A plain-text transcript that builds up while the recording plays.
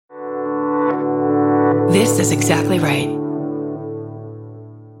This is exactly right.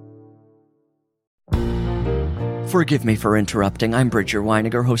 Forgive me for interrupting. I'm Bridger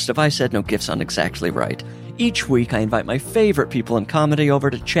Weiniger, host of I Said No Gifts on Exactly Right. Each week, I invite my favorite people in comedy over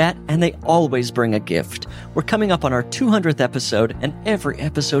to chat, and they always bring a gift. We're coming up on our 200th episode, and every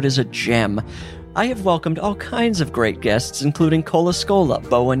episode is a gem. I have welcomed all kinds of great guests, including Cola Scola,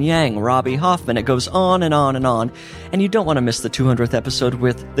 Bowen Yang, Robbie Hoffman. It goes on and on and on. And you don't want to miss the 200th episode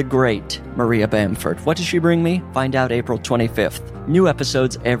with the great Maria Bamford. What does she bring me? Find out April 25th. New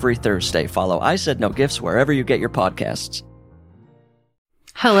episodes every Thursday. Follow I Said No Gifts wherever you get your podcasts.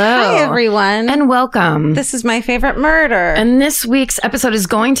 Hello. Hi, everyone. And welcome. This is My Favorite Murder. And this week's episode is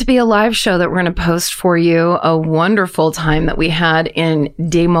going to be a live show that we're going to post for you. A wonderful time that we had in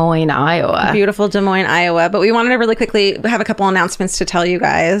Des Moines, Iowa. Beautiful Des Moines, Iowa. But we wanted to really quickly have a couple announcements to tell you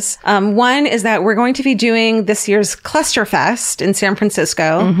guys. One is that we're going to be doing this year's Clusterfest in San Francisco.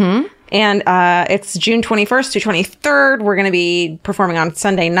 Mm-hmm. And it's June 21st to 23rd. We're going to be performing on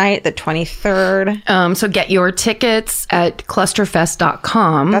Sunday night, the 23rd. So get your tickets at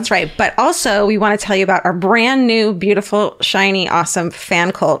clusterfest.com. That's right. But also, we want to tell you about our brand new, beautiful, shiny, awesome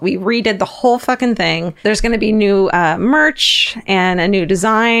fan cult. We redid the whole fucking thing. There's going to be new merch and a new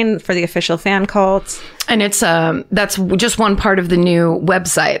design for the official fan cult. And it's that's just one part of the new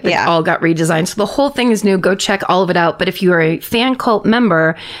website that all got redesigned. So the whole thing is new. Go check all of it out. But if you are a fan cult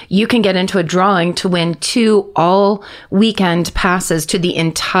member, you can get into a drawing to win 2 all weekend passes to the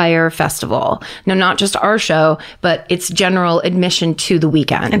entire festival. No, not just our show, but it's general admission to the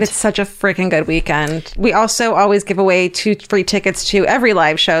weekend. And it's such a freaking good weekend. We also always give away 2 free tickets to every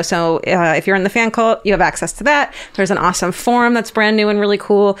live show. So if you're in the fan cult, you have access to that. There's an awesome forum that's brand new and really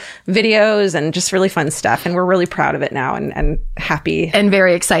cool, videos and just really fun stuff. And we're really proud of it now and happy. And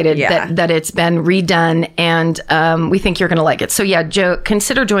very excited that it's been redone. And we think you're going to like it. So yeah, Joe,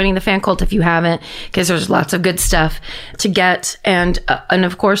 consider joining the fan cult if you haven't, because there's lots of good stuff to get. And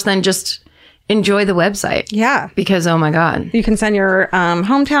of course, then just enjoy the website. Yeah. Because, oh my God. You can send your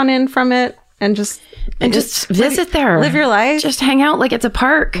hometown in from it and just visit there. Live your life. Just hang out like it's a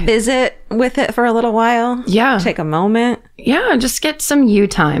park. Visit with it for a little while. Yeah. Take a moment. Yeah, just get some you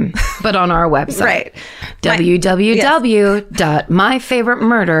time, but on our website. Right.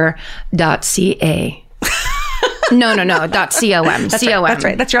 www.myfavoritemurder.ca. No. .com. That's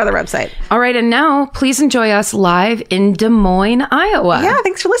right. That's your other website. All right. And now please enjoy us live in Des Moines, Iowa. Yeah.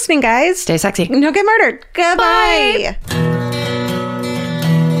 Thanks for listening, guys. Stay sexy. No get murdered. Goodbye. Bye.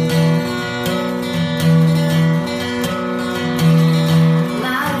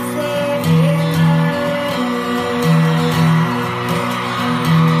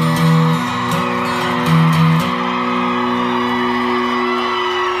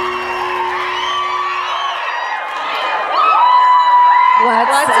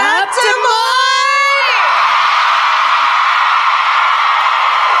 What's up, Des Moines?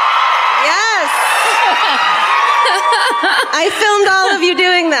 Yes. I filmed all of you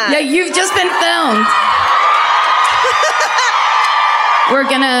doing that. Yeah, you've just been filmed. We're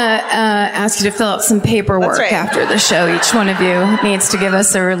going to ask you to fill out some paperwork after the show. Each one of you needs to give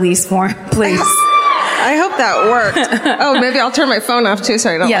us a release form, please. I hope that worked. Oh, maybe I'll turn my phone off too, so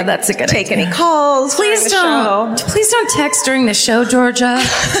I don't. Yeah, that's a good take idea. any calls. Please don't text during the show, Georgia.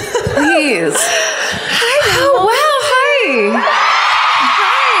 Please. Hi. Oh wow!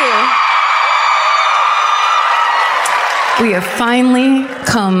 Hi. We have finally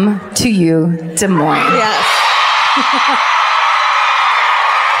come to you, Des Moines. Yes.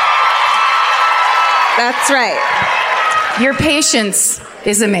 That's right. Your patience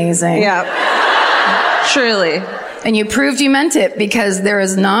is amazing. Yeah. Truly. And you proved you meant it, because there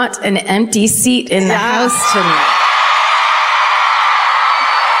is not an empty seat in the house tonight.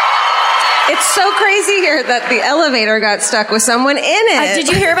 It's so crazy here that the elevator got stuck with someone in it. Did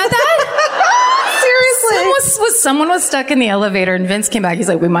you hear about that? Seriously. Someone was stuck in the elevator, and Vince came back. He's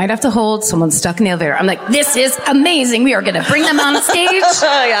like, we might have to hold someone stuck in the elevator. I'm like, this is amazing. We are going to bring them on stage.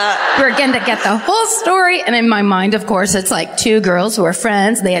 Yeah. We're going to get the whole story. And in my mind, of course, it's like 2 girls who are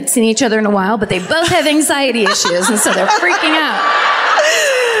friends. They hadn't seen each other in a while, but they both have anxiety issues. And so they're freaking out.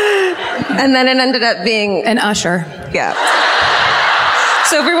 And then it ended up being an usher. Yeah.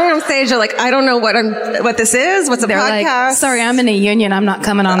 So everyone on stage are like, I don't know what this is. What's a podcast? Like, sorry, I'm in a union. I'm not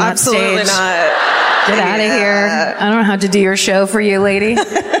coming on that stage. Absolutely not. Get out of here. I don't know how to do your show for you, lady.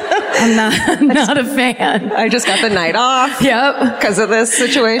 I'm not a fan. I just got the night off. Yep. Because of this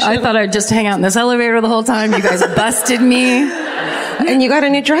situation. I thought I'd just hang out in this elevator the whole time. You guys busted me. And you got a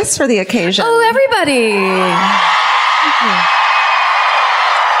new dress for the occasion. Oh, everybody.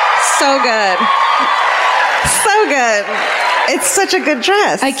 So good. So good. It's such a good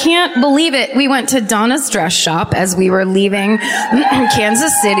dress. I can't believe it. We went to Donna's dress shop as we were leaving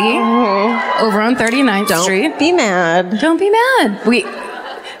Kansas City over on 39th Street. Don't be mad. Don't be mad.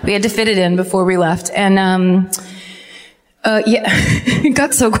 We had to fit it in before we left. And, yeah, it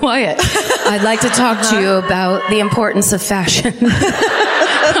got so quiet. I'd like to talk to you about the importance of fashion.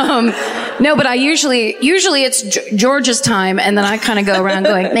 No, but I usually it's George's time, and then I kind of go around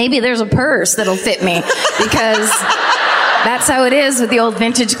going, maybe there's a purse that'll fit me, because that's how it is with the old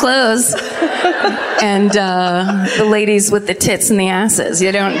vintage clothes. And the ladies with the tits and the asses,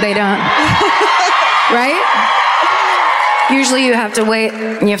 they don't, right? Usually you have to wait,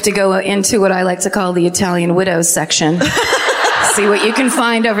 and you have to go into what I like to call the Italian widows section. See what you can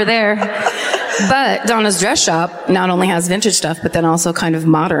find over there. But Donna's dress shop not only has vintage stuff, but then also kind of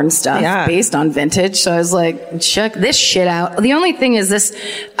modern stuff based on vintage. So I was like, check this shit out. The only thing is this,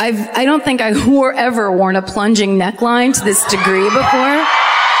 I don't think I ever worn a plunging neckline to this degree before.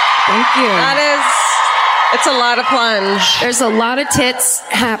 Thank you. It's a lot of plunge. There's a lot of tits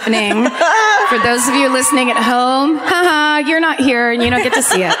happening. For those of you listening at home, haha, you're not here and you don't get to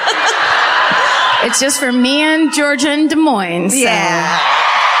see it. It's just for me and Georgia in Des Moines. So. Yeah.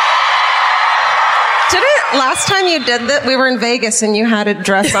 Last time you did that, we were in Vegas and you had a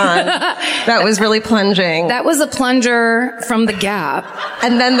dress on that was really plunging. That was a plunger from the Gap.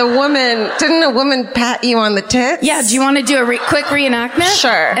 And then didn't a woman pat you on the tits? Yeah, do you want to do a quick reenactment?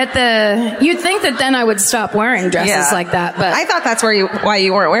 Sure. You'd think that then I would stop wearing dresses like that, but I thought that's why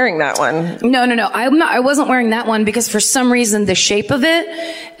you weren't wearing that one. No. I wasn't wearing that one because for some reason the shape of it,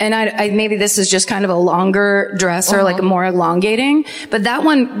 and I maybe this is just kind of a longer dress or like more elongating, but that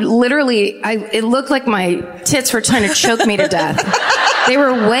one literally, it looked like my tits were trying to choke me to death. They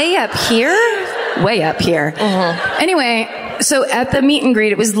were way up here. Anyway, so at the meet and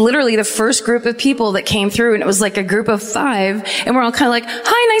greet, it was literally the first group of people that came through, and it was like a group of 5, and we're all kind of like,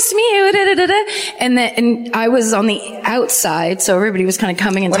 hi, nice to meet you, da, da, da, da. And I was on the outside, so everybody was kind of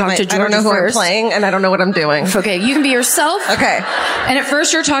coming and talking to Georgia. I don't know who first. I'm playing, and I don't know what I'm doing. Okay, you can be yourself. Okay. And at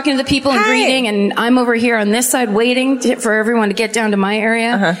first you're talking to the people and greeting, and I'm over here on this side waiting for everyone to get down to my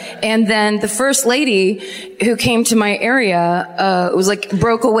area. And then the first lady who came to my area was like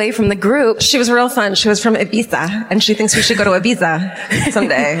broke away from the group. She was real fun. She was from Ibiza, and she thinks we should go to Ibiza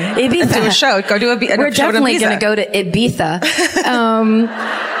someday. Ibiza. And do a show. Go to Ibiza. We're definitely going to go to Ibiza.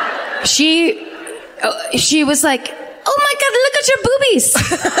 She was like, oh my God, look at your boobies.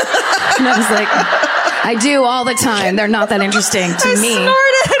 And I was like, I do all the time. They're not that interesting to me. Snorted.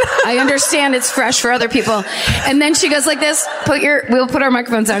 I understand it's fresh for other people. And then she goes like this, we'll put our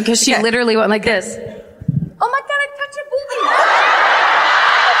microphones on, because she literally went like this. Oh my God, I touched your boobies.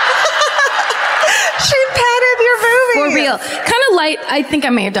 She patted your boobies. For real. Kind of light. I think I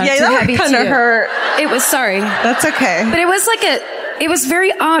may have done it too heavy too. Kind of hurt. It was, sorry. That's okay. But it was like it was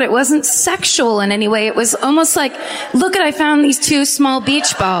very odd. It wasn't sexual in any way. It was almost like, look I found these 2 small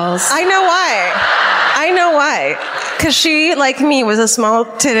beach balls. I know why. Because she, like me, was a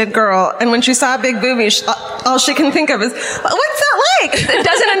small-titted girl, and when she saw big boobies, all she can think of is, what's that like? It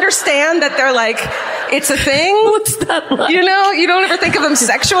doesn't understand that they're like, it's a thing. What's that like? You know, you don't ever think of them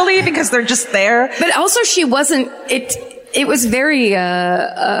sexually because they're just there. But also she wasn't, it was very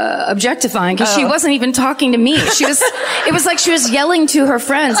objectifying, because she wasn't even talking to me. It was like she was yelling to her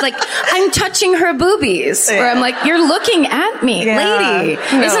friends, like, I'm touching her boobies. Or I'm like, you're looking at me, lady.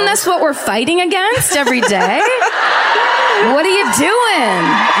 No. Isn't this what we're fighting against every day? What are you doing,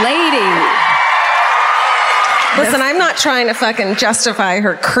 lady? Listen, I'm not trying to fucking justify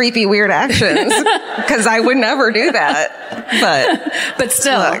her creepy, weird actions, because I would never do that. But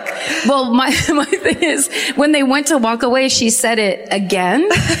still, look. Well, my thing is, when they went to walk away, she said it again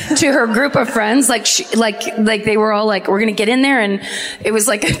to her group of friends, like they were all like, "We're gonna get in there," and it was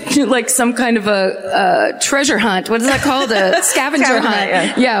like some kind of a treasure hunt. What is that called? A scavenger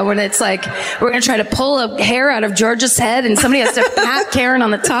hunt? Yeah, when it's like we're gonna try to pull a hair out of Georgia's head, and somebody has to pat Karen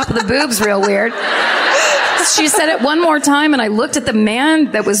on the top of the boobs, real weird. She said it one more time, and I looked at the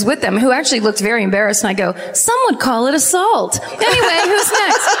man that was with them, who actually looked very embarrassed, and I go, some would call it assault. Anyway, who's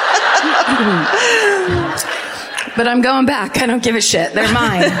next? But I'm going back. I don't give a shit. They're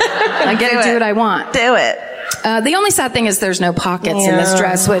mine. I get to do what I want. Do it. The only sad thing is there's no pockets in this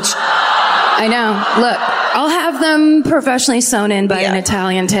dress, which I know. Look, I'll have them professionally sewn in by an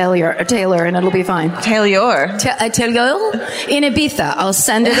Italian tailor, and it'll be fine. Tailor in Ibiza. I'll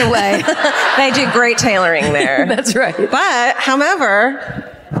send it away. They do great tailoring there. That's right. But, however,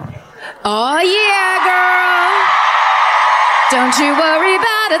 oh yeah, girl. Don't you worry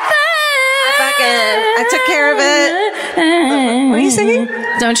about a thing. I took care of it. What are you singing?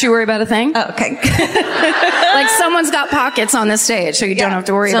 Don't you worry about a thing. Oh, okay. Like someone's got pockets on this stage, so you don't have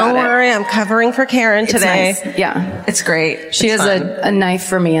to worry about it. Don't worry, I'm covering for Karen today. It's nice. Yeah. It's great. She has a knife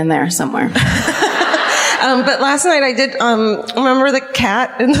for me in there somewhere. But last night I did, remember the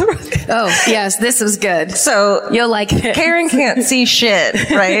cat in the room? Oh, yes, this was good. So you'll like it. Karen can't see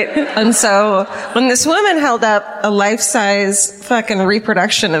shit, right? And so when this woman held up a life-size fucking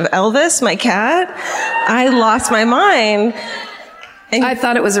reproduction of Elvis, my cat, I lost my mind. And I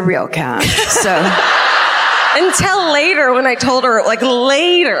thought it was a real cat, so. Until later when I told her, like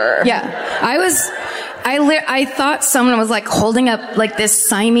later. Yeah, I thought someone was like holding up like this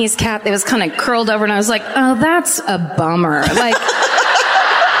Siamese cat that was kind of curled over, and I was like, oh, that's a bummer. Like,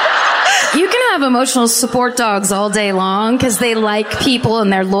 you can have emotional support dogs all day long because they like people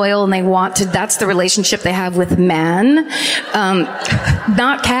and they're loyal and they want to, that's the relationship they have with men,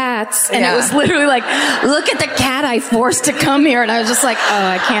 not cats. And it was literally like, look at the cat I forced to come here. And I was just like, oh,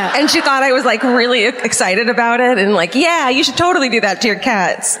 I can't. And she thought I was like really excited about it and like, yeah, you should totally do that to your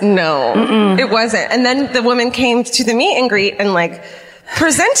cats. No, it wasn't. And then the woman came to the meet and greet and like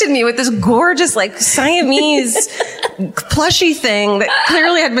presented me with this gorgeous like Siamese plushy thing that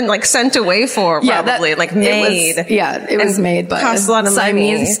clearly had been like sent away for probably like made. It was made by cost a lot of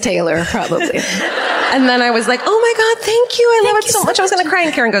Siamese tailor probably. And then I was like, oh my God, thank you. I love it so much. I was going to cry.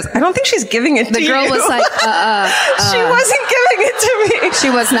 And Karen goes, I don't think she's giving it to you. The girl was like, she wasn't giving it to me. She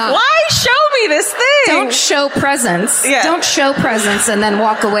was not. Why show me this thing? Don't show presents. Yeah. Don't show presents and then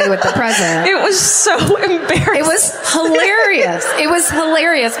walk away with the present. It was so embarrassing. It was hilarious. It was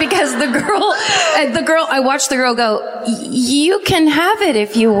hilarious because the girl, I watched the girl go, you can have it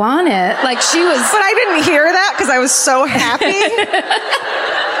if you want it. Like she was. But I didn't hear that because I was so happy.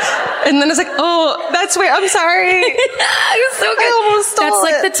 And then it's like, oh, that's weird. I'm sorry. It was so good. I almost stole That's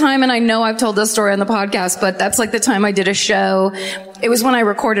like the time, and I know I've told this story on the podcast, but that's like the time I did a show. It was when I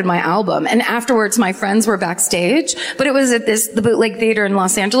recorded my album, and afterwards my friends were backstage, but it was at the Bootleg Theater in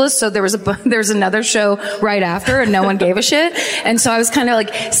Los Angeles, so there's another show right after, and no one gave a shit. And so I was kind of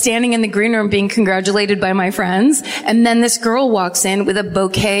like standing in the green room being congratulated by my friends, and then this girl walks in with a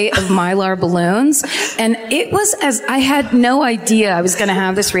bouquet of Mylar balloons, and it was I had no idea I was going to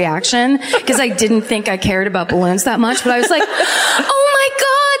have this reaction, because I didn't think I cared about balloons that much, but I was like, oh my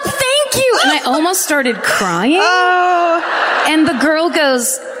God, thank you. And I almost started crying. Oh. And the girl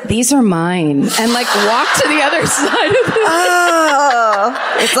goes, these are mine. And like walked to the other side of the Oh.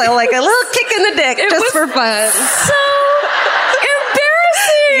 It's like a little kick in the dick just for fun. So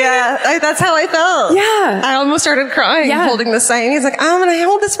embarrassing. Yeah, that's how I felt. Yeah. I almost started crying holding the sign. He's like, I'm going to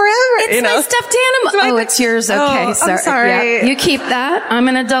hold this forever. It's my stuffed animal. It's yours. Okay, I'm sorry. Yeah. You keep that. I'm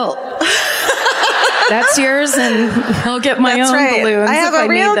an adult. That's yours, and I'll get my own balloons. I have a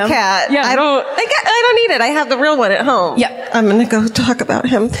real cat. Yeah. I don't need it. I have the real one at home. Yeah. I'm going to go talk about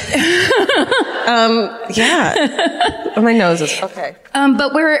him. Yeah. Oh, my nose is okay.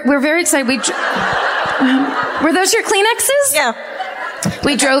 But we're very excited. Were those your Kleenexes? Yeah.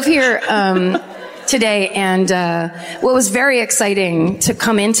 We drove here today, and what was very exciting to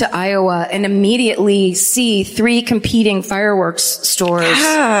come into Iowa and immediately see 3 competing fireworks stores.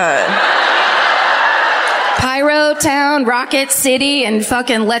 Yeah. Pyro Town, Rocket City, and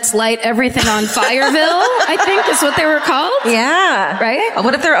fucking Let's Light Everything on Fireville, I think is what they were called. Yeah. Right?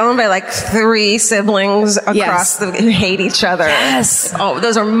 What if they're owned by like 3 siblings across who hate each other? Yes. Oh,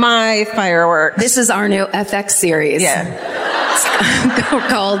 those are my fireworks. This is our new FX series. Yeah.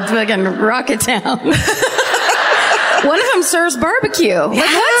 Called fucking Rocket Town. One of them serves barbecue. Like,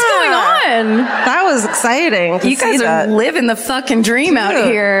 what's going on? That was exciting. You guys are living the fucking dream out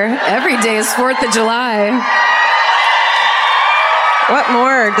here. Every day is 4th of July. What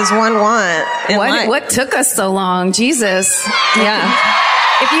more does one want? What took us so long? Jesus. Yeah.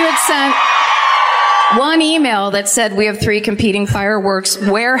 If you had sent one email that said we have 3 competing fireworks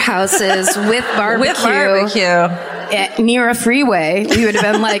warehouses with barbecue. Near a freeway, we would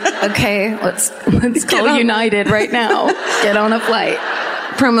have been like, okay, let's call United right now. Get on a flight.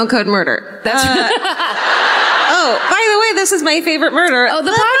 Promo code murder. That's Oh, by the way, this is my favorite murder. Oh,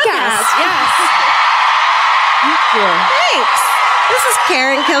 the podcast. Yes. Thank you. Thanks. This is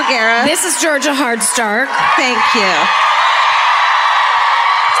Karen Kilgara. This is Georgia Hardstark. Thank you.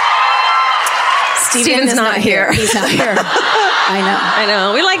 Steven's not here. He's not here. I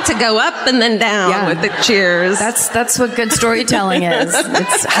know. We like to go up and then down with the cheers. That's what good storytelling is.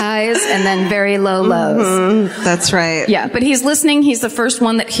 It's highs and then very low lows. Mm-hmm. That's right. Yeah, but he's listening. He's the first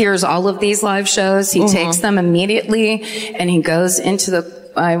one that hears all of these live shows. He takes them immediately and he goes into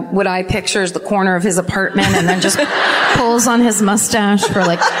what I picture is the corner of his apartment and then just pulls on his mustache for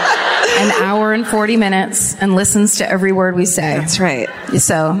like an hour and 40 minutes and listens to every word we say. That's right.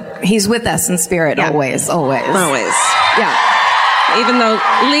 So he's with us in spirit always. Yeah. Even though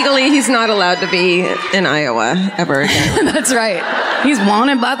legally he's not allowed to be in Iowa ever again. That's right. He's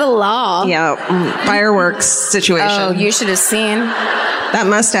wanted by the law. Yeah. Fireworks situation. Oh, you should have seen. That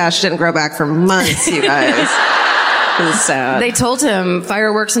mustache didn't grow back for months, you guys. It was sad. They told him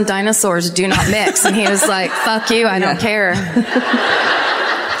fireworks and dinosaurs do not mix. And he was like, fuck you, I don't care.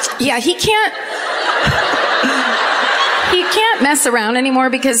 Yeah, he can't mess around anymore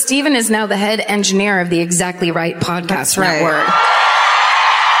because Steven is now the head engineer of the Exactly Right podcast network.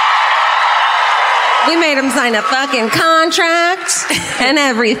 We made him sign a fucking contract and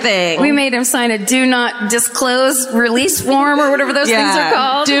everything. We made him sign a do not disclose release form or whatever those things are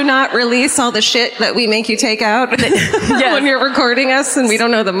called. Do not release all the shit that we make you take out when you're recording us and we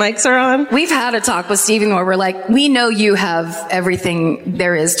don't know the mics are on. We've had a talk with Steven where we're like, we know you have everything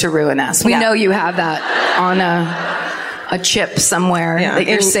there is to ruin us. We know you have that on a chip somewhere that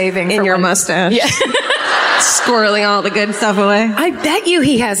you're saving in your mustache. Yeah. Squirreling all the good stuff away. I bet you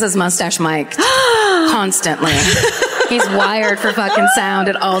he has his mustache mic'd constantly. He's wired for fucking sound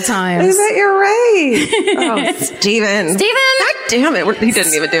at all times. I bet you're right. Oh, Steven. God damn it. He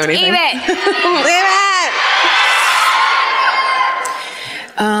didn't even do anything. Leave it.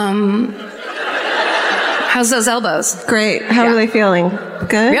 How's those elbows? Great. How are they feeling?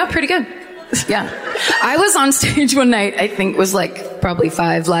 Good? Yeah, pretty good. Yeah. I was on stage one night, I think it was like probably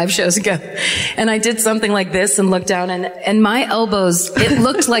 5 live shows ago. And I did something like this and looked down and my elbows, it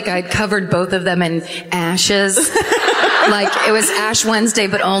looked like I'd covered both of them in ashes. Like it was Ash Wednesday,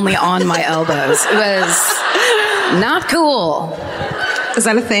 but only on my elbows. It was not cool. Is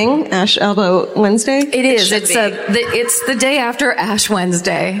that a thing? Ash Elbow Wednesday? It is. It's the day after Ash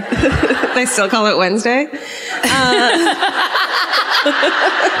Wednesday. They still call it Wednesday?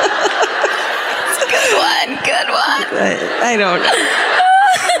 Good one. I don't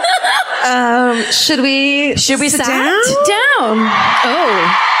know. Should we sit down? Oh,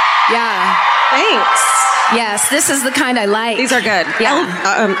 yeah. Thanks. Yes, this is the kind I like. These are good.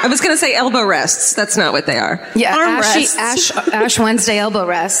 Yeah. I was going to say elbow rests. That's not what they are. Yeah, arm rests. Ash Wednesday elbow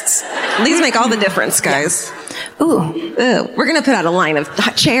rests. These make all the difference, guys. Yeah. Ooh. We're going to put out a line of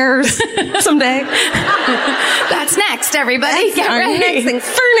chairs someday. That's next, everybody. That's our next thing.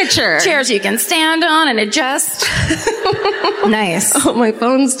 Furniture. Chairs you can stand on and adjust. Nice. Oh, my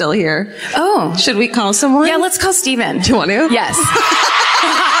phone's still here. Oh. Should we call someone? Yeah, let's call Steven. Do you want to? Yes.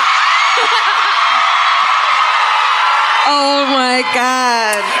 Oh, my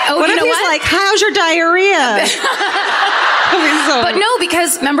God. Oh, what you if know he's what? like, how's your diarrhea? But no,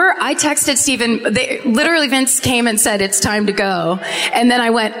 because remember, I texted Steven, literally Vince came and said, it's time to go. And then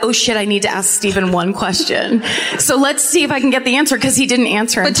I went, oh shit, I need to ask Steven one question. So let's see if I can get the answer, because he didn't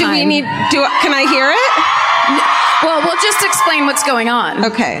answer in time. Can I hear it? Well, we'll just explain what's going on.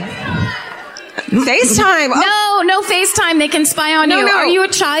 Okay. FaceTime. Oh. No FaceTime. They can spy on you. No. Are you a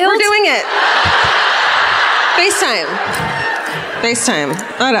child? We're doing it. FaceTime.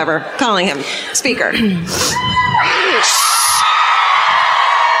 Whatever. Calling him. Speaker.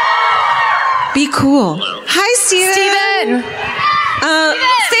 Be cool. Hi, Steven. Steven.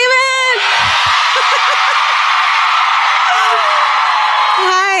 Steven.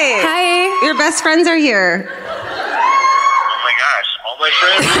 Hi. Your best friends are here. Oh my gosh, all my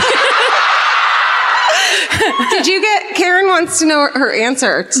friends. Did you get? Karen wants to know her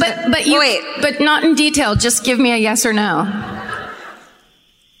answer. But not in detail. Just give me a yes or no.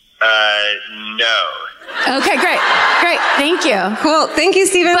 No. Okay, great. Thank you. Cool. Thank you,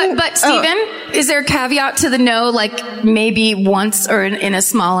 Steven. But Steven, is there a caveat to the no, like maybe once or in a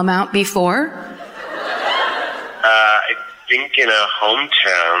small amount before? I think in a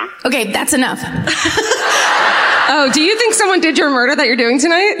hometown. Okay, that's enough. Oh, do you think someone did your murder that you're doing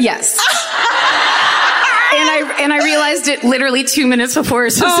tonight? Yes. And I realized it literally 2 minutes before I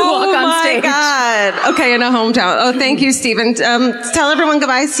was supposed to walk on stage. Oh my God. Okay, in a hometown. Oh, thank you, Steven. Tell everyone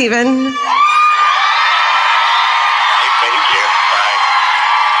goodbye, Steven. Thank you. Bye.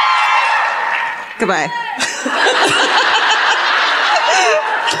 Goodbye.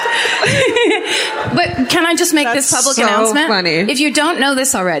 But can I just make this public announcement? Funny. If you don't know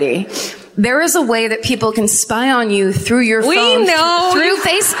this already, there is a way that people can spy on you through your phone. Through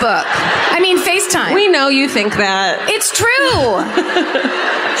Facebook. I mean, FaceTime. We know you think that. It's true.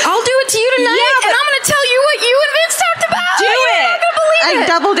 I'll do it to you tonight, and I'm going to tell you what you and Vince talked about. Do You're it. not going to believe it. I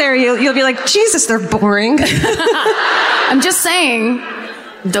double dare you. You'll be like, Jesus, they're boring. I'm just saying.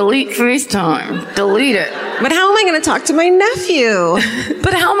 delete FaceTime. Delete it. But how am I going to talk to my nephew?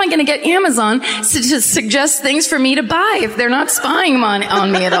 But how am I going to get Amazon to suggest things for me to buy if they're not spying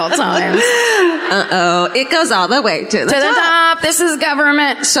on me at all times? Uh-oh. It goes all the way to the top. This is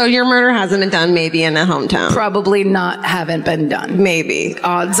government. So your murder hasn't been done maybe in a hometown? Probably not. Haven't been done. Maybe.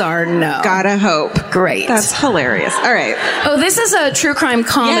 Odds are no. Gotta hope. Great. That's hilarious. All right. Oh, this is a true crime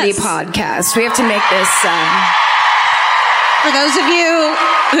comedy podcast. We have to make this... For those of you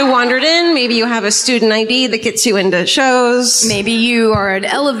who wandered in, maybe you have a student ID that gets you into shows. Maybe you are an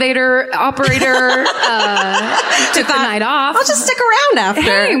elevator operator, took the night off. I'll just stick around after.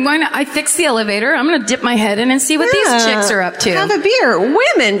 Hey, why not? I fixed the elevator. I'm going to dip my head in and see what these chicks are up to. Have a beer.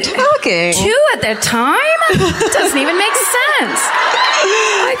 Women talking. 2 at that time? Doesn't even make sense.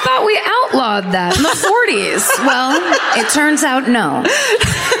 I thought we outlawed that in the 40s. Well, it turns out no.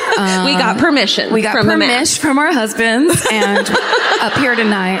 We got permission. We got permission from our husbands and up here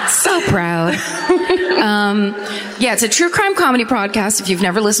tonight. So proud. Yeah, it's a true crime comedy podcast if you've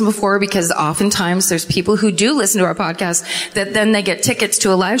never listened before, because oftentimes there's people who do listen to our podcast that then they get tickets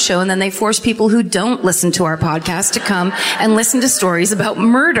to a live show and then they force people who don't listen to our podcast to come and listen to stories about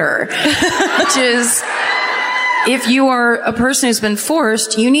murder, which is... If you are a person who's been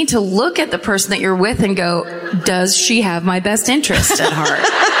forced, you need to look at the person that you're with and go, does she have my best interest at heart?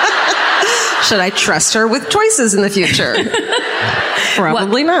 Should I trust her with choices in the future?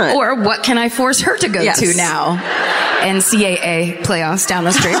 Probably not. Or what can I force her to go to now? NCAA playoffs down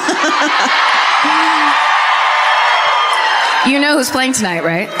the street. You know who's playing tonight,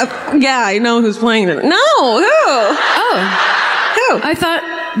 right? Yeah, I know who's playing tonight. No, who? Oh. Who? I thought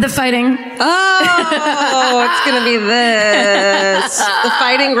the fighting. Oh, it's going to be this. The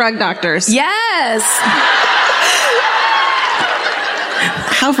fighting rug doctors. Yes.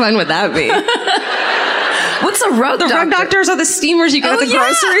 How fun would that be? What's a rug doctor? The rug doctors are the steamers you get at the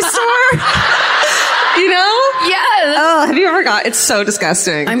grocery store. You know? Yes. Oh, have you ever got? It's so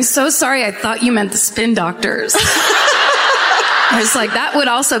disgusting. I'm so sorry. I thought you meant the spin doctors. I was like, that would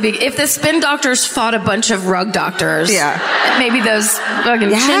also be, if the spin doctors fought a bunch of rug doctors, maybe those fucking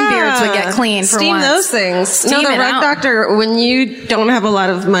chin beards would get clean for Steam once. those things. Steam the it rug out. doctor, when you don't have a lot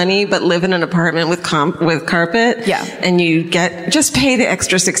of money but live in an apartment with carpet, and you just pay the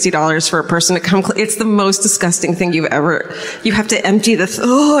extra $60 for a person to come it's the most disgusting thing you have to empty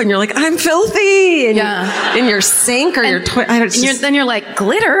and you're like, I'm filthy, and in your sink or your toilet. Then you're like,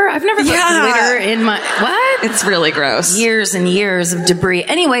 glitter? I've never put glitter in my, what? It's really gross. Years and years of debris.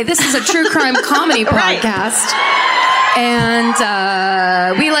 Anyway, this is a true crime comedy podcast. And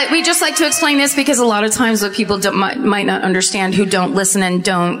we just like to explain this because a lot of times what people might not understand who don't listen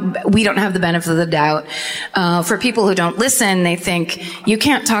and we don't have the benefit of the doubt. For people who don't listen, they think you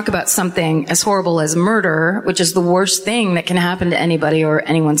can't talk about something as horrible as murder, which is the worst thing that can happen to anybody or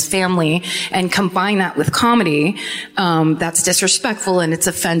anyone's family, and combine that with comedy. That's disrespectful and it's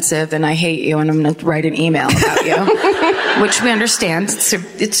offensive and I hate you and I'm going to write an email about you, which we understand.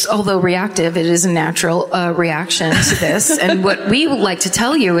 It's although reactive, it is a natural reaction to this. And what we would like to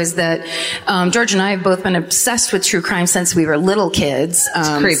tell you is that George and I have both been obsessed with true crime since we were little kids. It's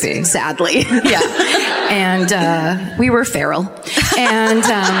creepy. Sadly. Yeah. And we were feral. And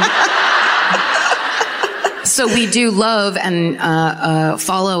so we do love and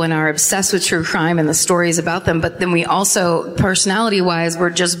follow and are obsessed with true crime and the stories about them. But then we also, personality-wise, we're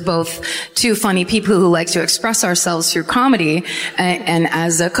just both two funny people who like to express ourselves through comedy and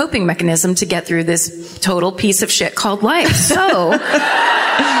as a coping mechanism to get through this total piece of shit called life. So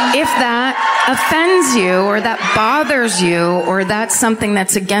if that offends you or that bothers you or that's something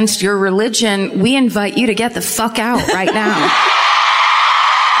that's against your religion, we invite you to get the fuck out right now.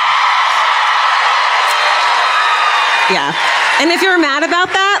 Yeah. And if you're mad about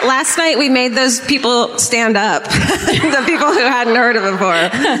that, last night we made those people stand up. The people who hadn't heard it before.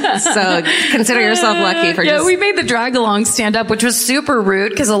 So consider yourself lucky for we made the drag along stand up, which was super rude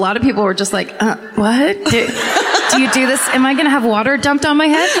because a lot of people were just like, what? Do you do this? Am I going to have water dumped on my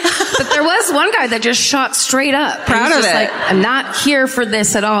head? But there was one guy that just shot straight up. Proud of it. Like, I'm not here for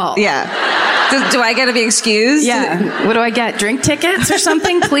this at all. Yeah. Do I get to be excused? Yeah. What do I get? Drink tickets or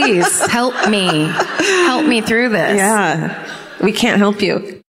something? Please help me. Help me through this. Yeah. We can't help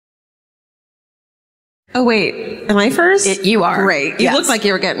you. Oh, wait. Am I first? You are. Great. You look like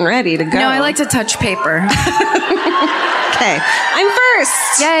you were getting ready to go. No, I like to touch paper. Okay. I'm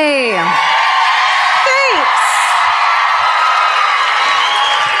first. Yay. Thanks.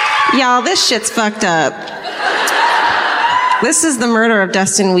 Y'all, this shit's fucked up. This is the murder of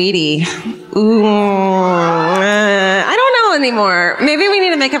Dustin Weedy. Ooh, I don't know anymore. Maybe we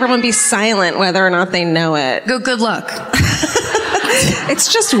need to make everyone be silent whether or not they know it. Good luck.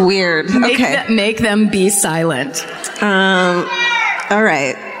 It's just weird. Okay. Make them be silent. All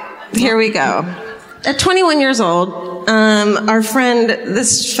right. Here we go. At 21 years old, our friend,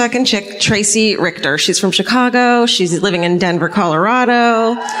 this fucking chick, Tracy Richter, she's from Chicago. She's living in Denver,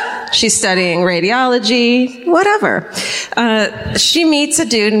 Colorado. She's studying radiology, whatever. She meets a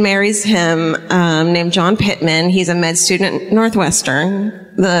dude and marries him, named John Pittman. He's a med student at Northwestern.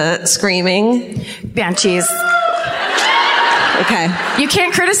 The screaming. Banshees. Okay. You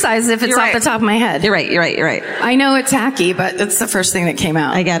can't criticize if it's off the top of my head. You're right. I know it's hacky, but it's the first thing that came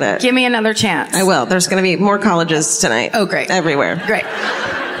out. I get it. Give me another chance. I will. There's going to be more colleges tonight. Oh, great. Everywhere. Great.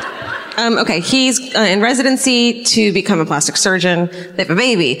 Okay, he's in residency to become a plastic surgeon. They have a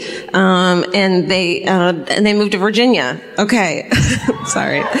baby, and they move to Virginia. Okay,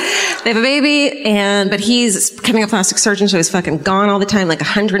 sorry. They have a baby, but he's becoming a plastic surgeon, so he's fucking gone all the time, like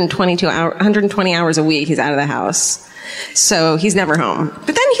 120 hours a week. He's out of the house. So he's never home. But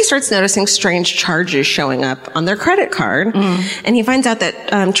then he starts noticing strange charges showing up on their credit card. And he finds out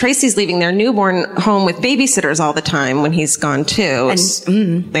that Tracy's leaving their newborn home with babysitters all the time when he's gone too.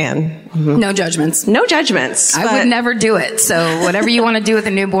 No judgments. No judgments. I would never do it. So whatever you want to do with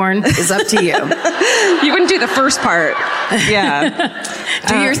a newborn is up to you. You wouldn't do the first part. Yeah.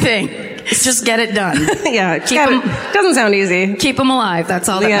 Do your thing. Just get it done. Yeah. Doesn't sound easy. Keep them alive. That's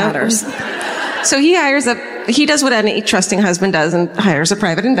all that matters. So he does what any trusting husband does and hires a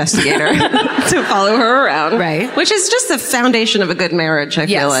private investigator to follow her around. Right. Which is just the foundation of a good marriage, I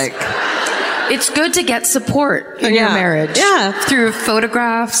feel like. It's good to get support in your marriage. Yeah. Through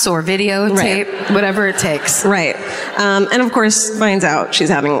photographs or videotape, whatever it takes. Right. And of course finds out she's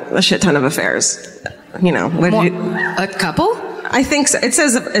having a shit ton of affairs. You know. A couple? I think so. It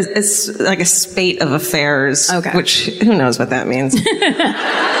says it's like a spate of affairs. Okay. Which, who knows what that means.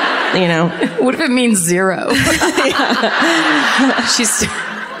 You know. What if it means 0?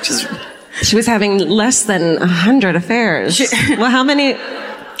 She was having less than 100 affairs. Well, how many?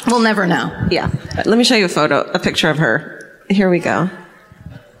 We'll never know. Yeah. Let me show you a picture of her. Here we go.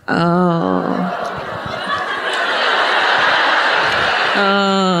 Oh.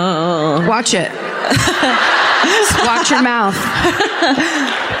 Watch it. Just watch your mouth.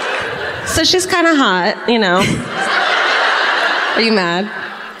 So she's kind of hot, you know. Are you mad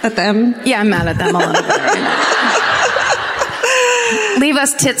at them? Yeah, I'm mad at them a little bit right now. Leave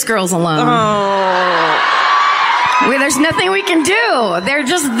us tits girls alone. There's nothing we can do. They're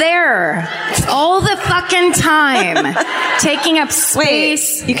just there all the fucking time, taking up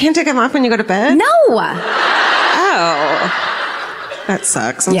space. Wait, you can't take them off when you go to bed? No. Oh, that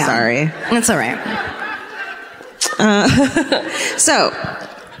sucks. I'm sorry. It's all right. So,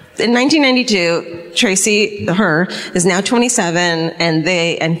 in 1992, Tracy, is now 27, and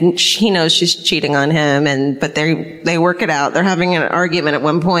he knows she's cheating on him, but they work it out. They're having an argument at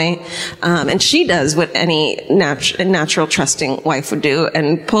one point, and she does what any natural trusting wife would do,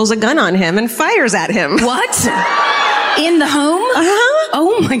 and pulls a gun on him and fires at him. What? In the home? Uh-huh.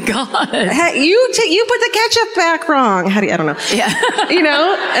 Oh my God. Hey, you put the ketchup back wrong. I don't know. Yeah. You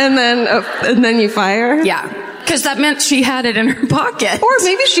know, and then you fire? Yeah. Because that meant she had it in her pocket. Or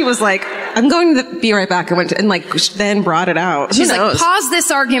maybe she was like, I'm going to be right back. And then brought it out. She's like, pause this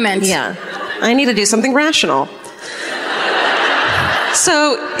argument. Yeah. I need to do something rational.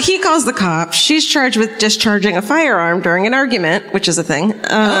 So he calls the cops. She's charged with discharging a firearm during an argument, which is a thing.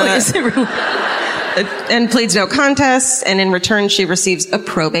 Is it really? And pleads no contest. And in return, she receives a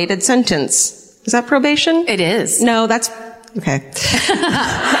probated sentence. Is that probation? It is. No, that's... Okay.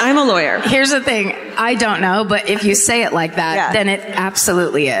 I'm a lawyer. Here's the thing. I don't know, but if you say it like that, then it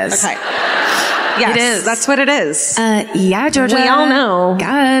absolutely is. Okay. Yes, it is. That's what it is. Yeah, Georgia. We all know.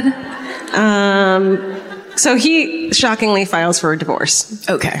 God. So he shockingly files for a divorce.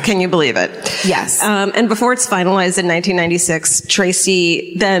 Okay. Can you believe it? Yes. And before it's finalized in 1996,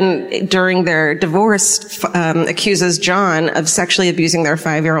 Tracy then, during their divorce, accuses John of sexually abusing their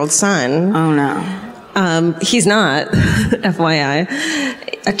 5-year-old son. Oh no. He's not, FYI.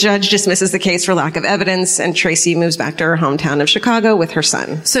 A judge dismisses the case for lack of evidence, and Tracy moves back to her hometown of Chicago with her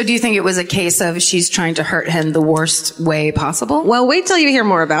son. So do you think it was a case of she's trying to hurt him the worst way possible? Well, wait till you hear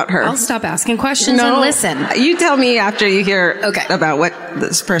more about her. I'll stop asking questions and listen. You tell me after you hear about what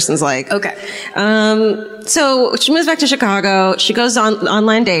this person's like. Okay. So she moves back to Chicago. She goes on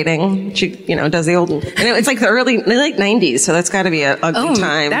online dating. She, does the old, and it's like the late 90s, so that's got to be a good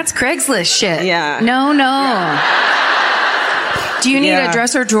time. That's Craigslist shit. Yeah. No. Do you need a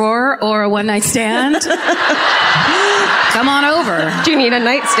dresser drawer or a one-night stand? Come on over. Do you need a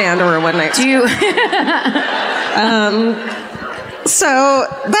nightstand or a one-night stand? Do you?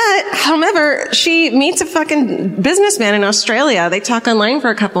 However, she meets a fucking businessman in Australia. They talk online for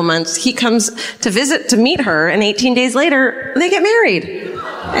a couple months. He comes to visit to meet her, and 18 days later, they get married.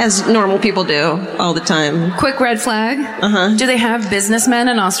 As normal people do all the time. Quick red flag. Do they have businessmen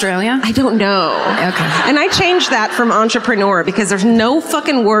in Australia? I don't know. Okay. And I changed that from entrepreneur because there's no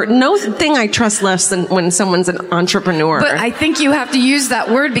fucking word, no thing I trust less than when someone's an entrepreneur. But I think you have to use that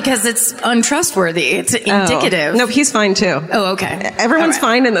word because it's untrustworthy. It's indicative. No, he's fine too. Oh, okay. Everyone's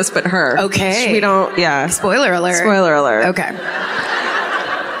fine in this but her. Okay. We don't, yeah. Spoiler alert. Spoiler alert. Okay.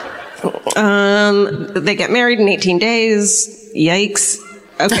 They get married in 18 days. Yikes.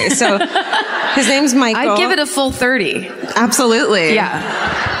 Okay, so his name's Michael. I'd give it a full 30. Absolutely. Yeah.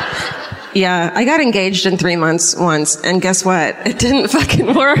 Yeah, I got engaged in 3 months once, and guess what? It didn't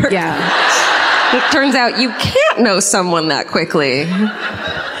fucking work. Yeah. It turns out you can't know someone that quickly.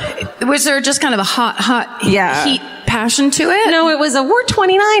 Was there just kind of a hot heat passion to it? No, it was we're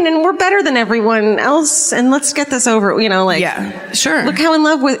 29 and we're better than everyone else, and let's get this over, Yeah, sure. Look how in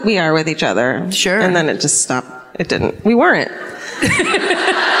love we are with each other. Sure. And then it just stopped. It didn't. We weren't.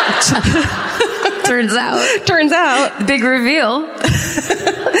 Turns out. Big reveal.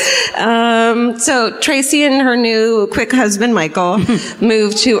 So Tracy and her new quick husband, Michael,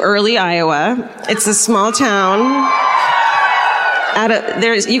 moved to Early, Iowa. It's a small town.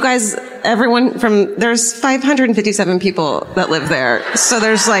 There's 557 people that live there. So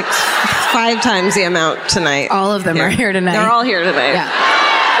there's like 5 times the amount tonight. All of them are here tonight. They're all here tonight. Yeah.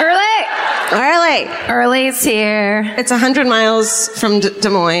 Early's here. It's 100 miles from Des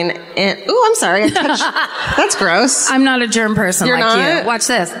Moines. And, I'm sorry. I touched. That's gross. I'm not a germ person. You're like not? you. Watch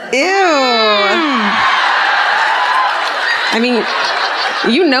this. Ew. I mean,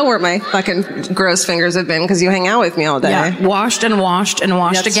 you know where my fucking gross fingers have been because you hang out with me all day. Yeah. Washed and washed and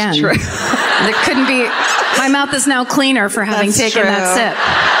washed That's again. True. It couldn't be. My mouth is now cleaner for having That's taken true. that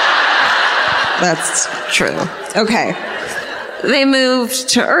That's true. Okay. They moved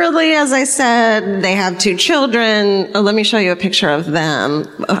to Early, as I said. They have 2 children. Oh, let me show you a picture of them.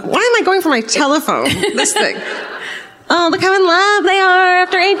 Why am I going for my telephone? This thing. Oh, look how in love they are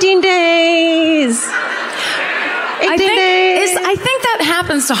after 18 days. 18 days. I think that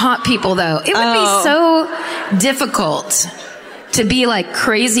happens to hot people, though. It would be so difficult to be like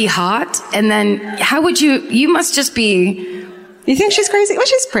crazy hot, and then how would you must just be... You think she's crazy? Well,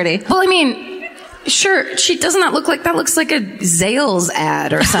 she's pretty. Well, I mean... Sure, she does not look like that. Looks like a Zales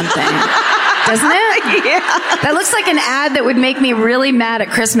ad or something, doesn't it? Yeah. That looks like an ad that would make me really mad at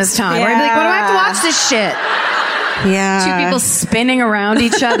Christmas time. Yeah. Where I'd be like, "What do I have to watch this shit?" Yeah. 2 people spinning around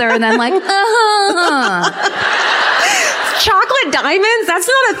each other and then like, Chocolate diamonds? That's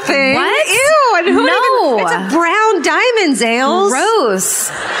not a thing. What? Ew. And who No. it's a brown diamond, Zales.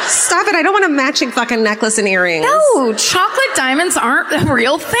 Gross. Stop it. I don't want a matching fucking necklace and earrings. No, chocolate diamonds aren't a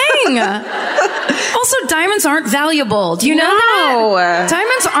real thing. Also, diamonds aren't valuable. Do you know that?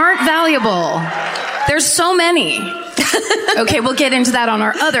 Diamonds aren't valuable. There's so many. Okay, we'll get into that on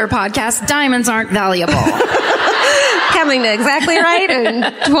our other podcast. Diamonds aren't valuable. Coming to exactly right in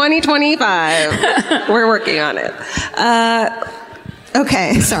 2025. We're working on it.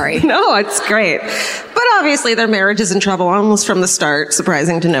 Okay. Sorry. No, it's great. But obviously their marriage is in trouble almost from the start,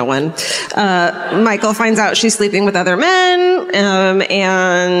 surprising to no one. Michael finds out she's sleeping with other men,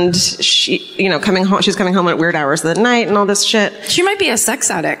 and she's coming home at weird hours of the night and all this shit. She might be a sex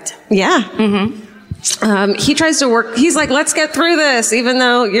addict. Yeah. Mm-hmm. He tries to work. He's like, let's get through this, even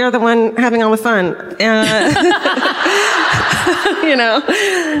though you're the one having all the fun.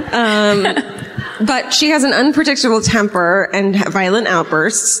 But she has an unpredictable temper and violent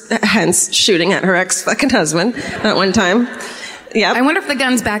outbursts, hence shooting at her ex-fucking-husband at one time. Yeah. I wonder if the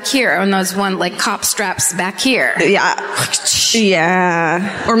gun's back here on those cop straps back here. Yeah.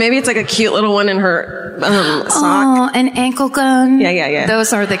 Yeah. Or maybe it's like a cute little one in her sock. Oh, an ankle gun. Yeah.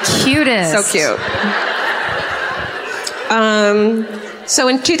 Those are the cutest. So cute. So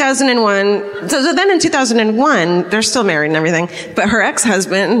in 2001, so then in 2001, they're still married and everything, but her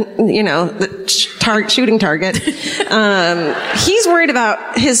ex-husband, the shooting target, he's worried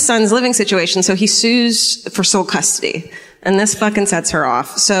about his son's living situation, so he sues for sole custody. And this fucking sets her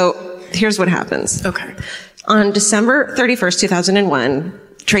off. So here's what happens. Okay. On December 31st, 2001,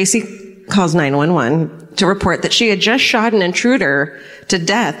 Tracy calls 911 to report that she had just shot an intruder to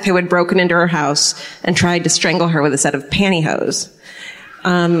death who had broken into her house and tried to strangle her with a set of pantyhose.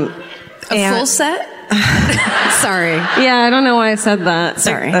 A full set? Sorry. Yeah, I don't know why I said that.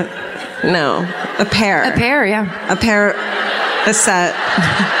 Sorry. No, a pair. A pair, yeah. A pair, a set,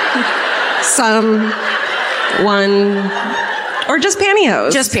 one, or just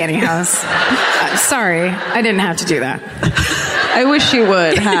pantyhose. Just pantyhose. Sorry, I didn't have to do that. I wish you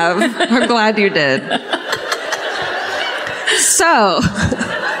would have. I'm glad you did. So,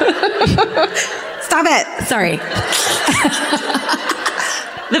 stop it. Sorry.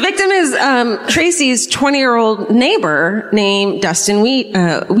 The victim is Tracy's 20-year-old neighbor named Dustin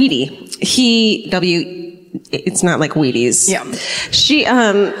Weedy. It's not like Wheaties. Yeah. She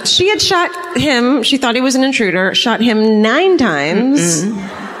had shot him. She thought he was an intruder. Shot him 9 times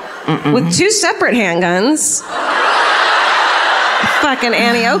with 2 separate handguns. Fucking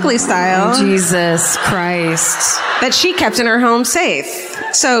Annie Oakley style. Jesus Christ. That she kept in her home safe.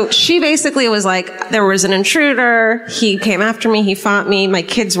 So she basically was like, there was an intruder. He came after me. He fought me. My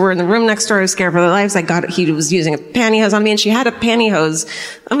kids were in the room next door. I was scared for their lives. He was using a pantyhose on me, and she had a pantyhose.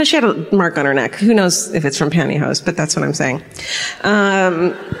 She had a mark on her neck. Who knows if it's from pantyhose, but that's what I'm saying.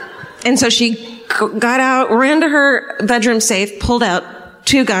 And so she got out, ran to her bedroom safe, pulled out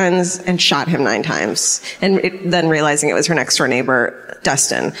 2 guns, and shot him 9 times. And then realizing it was her next door neighbor,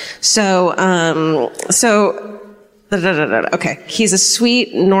 Dustin. Okay. He's a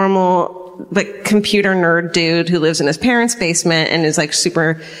sweet, normal, like, computer nerd dude who lives in his parents' basement and is like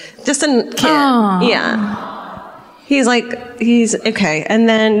super, just a kid. Aww. Yeah. He's okay. And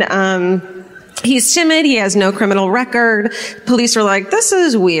then, he's timid. He has no criminal record. Police are like, this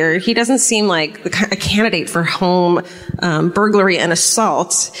is weird. He doesn't seem like a candidate for home burglary and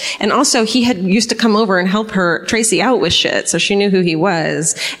assault. And also, he had used to come over and help Tracy out with shit, so she knew who he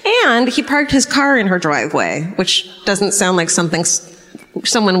was. And he parked his car in her driveway, which doesn't sound like something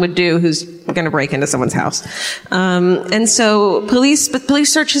someone would do who's going to break into someone's house. And so police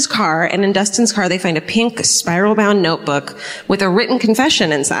search his car, and in Dustin's car, they find a pink spiral-bound notebook with a written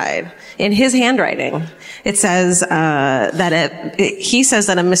confession inside in his handwriting. It says he says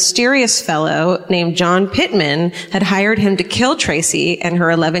that a mysterious fellow named John Pittman had hired him to kill Tracy and her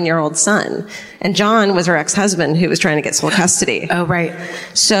 11-year-old son. And John was her ex-husband who was trying to get sole custody. Oh, right.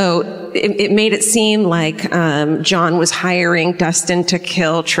 So it made it seem like John was hiring Dustin to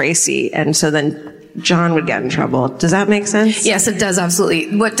kill Tracy, and so then John would get in trouble. Does that make sense? Yes, it does,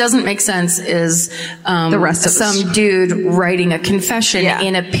 absolutely. What doesn't make sense is the rest of some dude writing a confession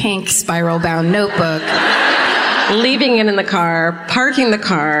in a pink spiral-bound notebook. Leaving it in the car, parking the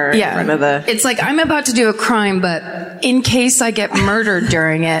car in front of the... It's like, I'm about to do a crime, but in case I get murdered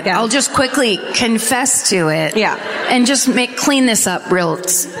during it, I'll just quickly confess to it. Yeah. And just clean this up real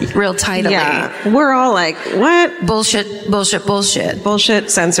tidily. Yeah. We're all like, what? Bullshit. Bullshit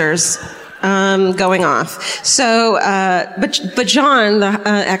censors. Going off. So, but John, the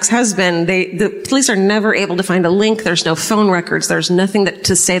ex-husband, the police are never able to find a link. There's no phone records. There's nothing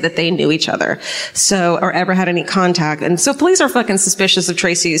to say that they knew each other. So, or ever had any contact. And so police are fucking suspicious of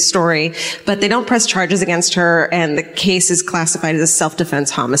Tracy's story, but they don't press charges against her, and the case is classified as a self-defense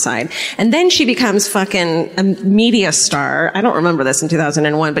homicide. And then she becomes fucking a media star. I don't remember this in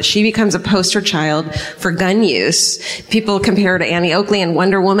 2001, but she becomes a poster child for gun use. People compare her to Annie Oakley and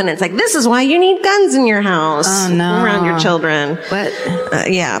Wonder Woman, and it's like, this is why you need guns in your house. Oh, no. Around your children. What?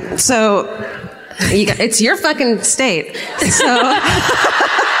 Yeah. So, it's your fucking state. So,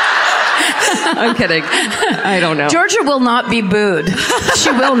 I'm kidding. I don't know. Georgia will not be booed.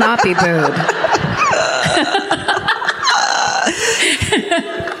 She will not be booed.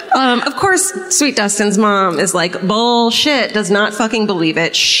 Of course, Sweet Dustin's mom is like, bullshit, does not fucking believe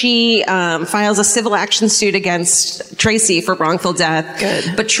it. She files a civil action suit against Tracy for wrongful death.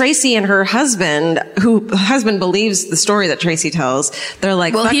 Good. But Tracy and her husband, husband believes the story that Tracy tells, they're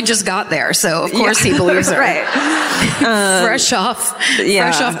like, well, he just got there, so of course he believes her. Right. Fresh off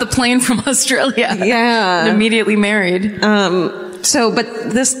the plane from Australia. Yeah. And immediately married. But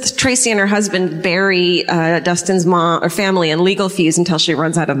this Tracy and her husband bury Dustin's mom or family in legal fees until she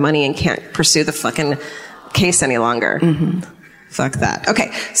runs out of money and can't pursue the fucking case any longer. Mm-hmm. Fuck that.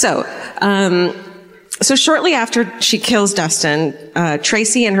 Okay, so shortly after she kills Dustin,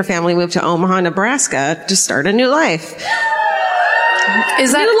 Tracy and her family move to Omaha, Nebraska to start a new life.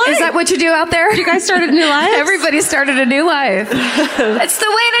 Is that what you do out there? You guys started a new life? Everybody started a new life. It's the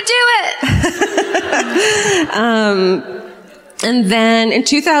way to do it. And then in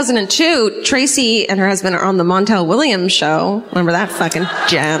 2002, Tracy and her husband are on the Montel Williams show. Remember that fucking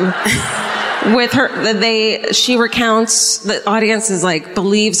gem? With her, she recounts, the audience is like,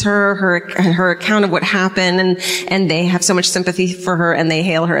 believes her account of what happened, and they have so much sympathy for her, and they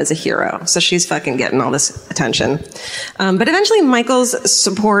hail her as a hero. So she's fucking getting all this attention. But eventually Michael's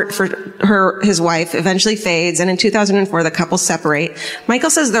support for his wife eventually fades, and in 2004 the couple separate.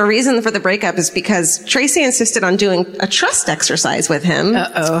 Michael says the reason for the breakup is because Tracy insisted on doing a trust exercise with him.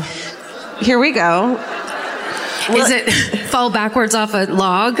 Uh-oh. Here we go. Is it fall backwards off a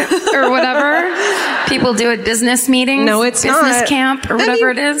log or whatever people do at business meetings? No, it's business not. camp or whatever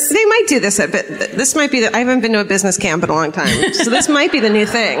it is. They might do this, but this might be I haven't been to a business camp in a long time, so this might be the new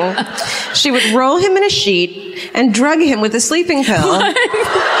thing. She would roll him in a sheet and drug him with a sleeping pill.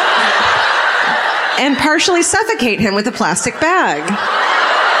 And partially suffocate him with a plastic bag.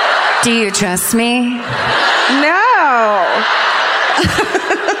 Do you trust me? No.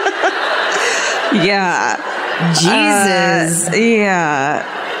 Yeah. Jesus. Yeah.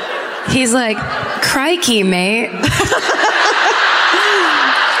 He's like, crikey, mate.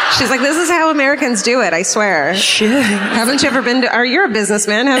 She's like, this is how Americans do it, I swear. Shit. Haven't you ever been to, you're a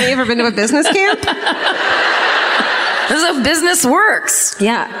businessman, haven't you ever been to a business camp? This is how business works.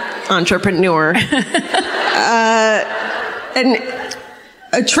 Yeah. Entrepreneur.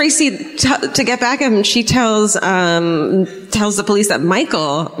 Tracy, to get back at him, she tells the police that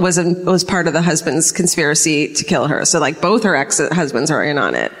Michael was part of the husband's conspiracy to kill her. So like both her ex-husbands are in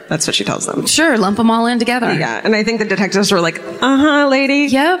on it. That's what she tells them. Sure, lump them all in together. Yeah, and I think the detectives were like, lady.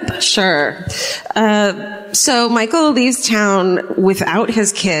 Yep. Sure. So Michael leaves town without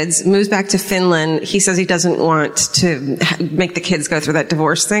his kids, moves back to Finland. He says he doesn't want to make the kids go through that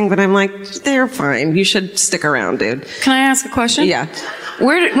divorce thing, but I'm like, they're fine. You should stick around, dude. Can I ask a question? Yeah.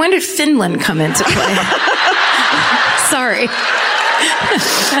 When did Finland come into play? Sorry.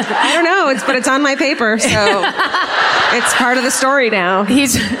 I don't know, but it's on my paper, so it's part of the story now.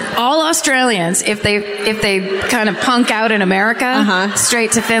 He's all Australians. If they kind of punk out in America,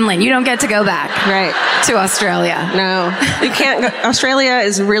 straight to Finland. You don't get to go back to Australia. No, you can't go. Australia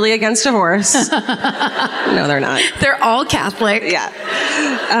is really against divorce. No, they're not. They're all Catholic. Yeah.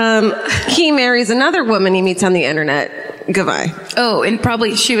 He marries another woman he meets on the internet. Goodbye. Oh, and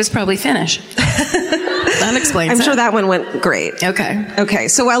she was probably Finnish. That explains I'm sure that one went great. Okay.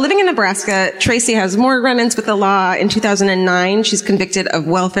 So while living in Nebraska, Tracy has more run-ins with the law. In 2009, she's convicted of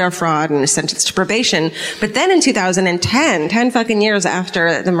welfare fraud and is sentenced to probation. But then in 2010, 10 fucking years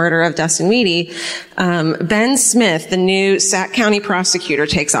after the murder of Dustin Weedy, Ben Smith, the new Sac County prosecutor,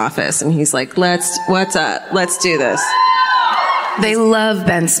 takes office. And he's like, what's up? Let's do this. They love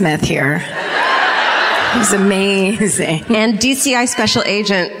Ben Smith here. He's amazing. And DCI special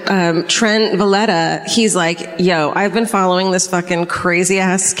agent Trent Valletta, he's like, yo, I've been following this fucking crazy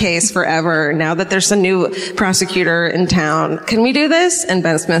ass case forever. Now that there's a new prosecutor in town, can we do this? And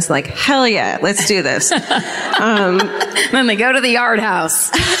Ben Smith's like, hell yeah, let's do this. Then they go to the yard house.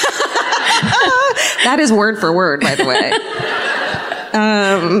 That is word for word, by the way.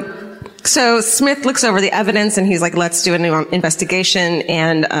 So Smith looks over the evidence and he's like, let's do a new investigation.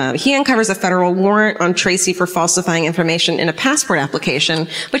 And he uncovers a federal warrant on Tracy for falsifying information in a passport application,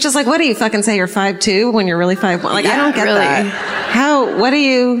 which is like, what do you fucking say you're 5'2" when you're really 5'1"? Like, I don't get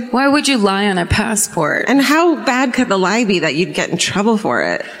that. Why would you lie on a passport? And how bad could the lie be that you'd get in trouble for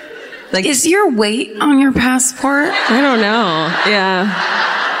it? Like, is your weight on your passport? I don't know. Yeah.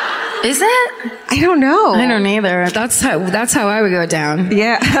 Is it? I don't know. I don't either. That's how I would go down.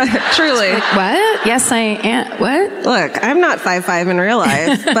 Yeah, truly. Like, what? Yes, I am. What? Look, I'm not 5'5" in real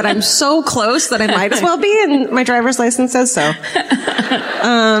life, but I'm so close that I might as well be, and my driver's license says so.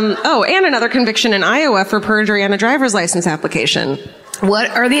 And another conviction in Iowa for perjury on a driver's license application. What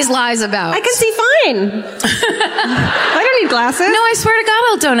are these lies about? I can see fine. I don't need glasses. No, I swear to God,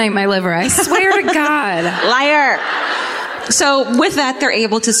 I'll donate my liver. I swear to God. Liar. So with that, they're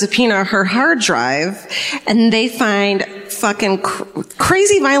able to subpoena her hard drive, and they find fucking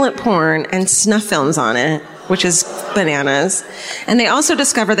crazy violent porn and snuff films on it, which is bananas. And they also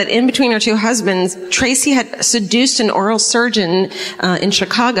discover that in between her two husbands, Tracy had seduced an oral surgeon in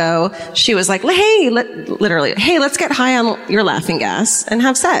Chicago. She was like, hey, let's get high on your laughing gas and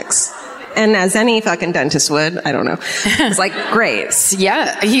have sex. And as any fucking dentist would, I don't know. It's like, great.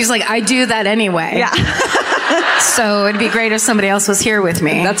 Yeah. He's like, I do that anyway. Yeah. So it'd be great if somebody else was here with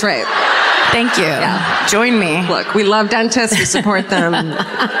me. That's right. Thank you. Yeah. Join me. Look, we love dentists. We support them.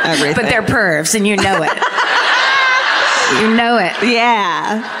 Everything. But they're pervs, and you know it. You know it.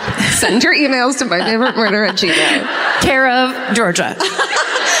 Yeah. Send your emails to myfavouritemurder@gmail. Care of Georgia.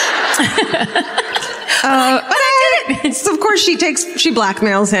 So of course she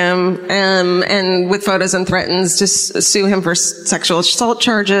blackmails him, and with photos and threatens to sue him for sexual assault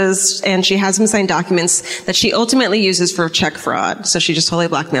charges, and she has him sign documents that she ultimately uses for check fraud. So she just totally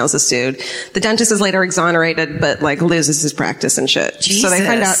blackmails this dude. The dentist is later exonerated, but like loses his practice and shit. Jesus. So they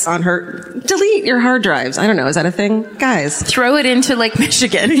find out on her, delete your hard drives. I don't know, is that a thing? Guys. Throw it into Lake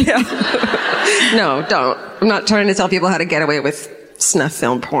Michigan. Yeah. No, don't. I'm not trying to tell people how to get away with snuff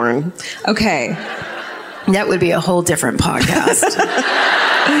film porn. Okay. That would be a whole different podcast.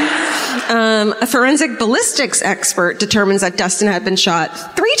 A forensic ballistics expert determines that Dustin had been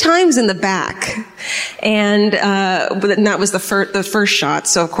shot 3 times in the back. And that was the first shot.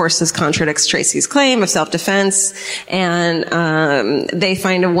 So, of course, this contradicts Tracy's claim of self-defense. And they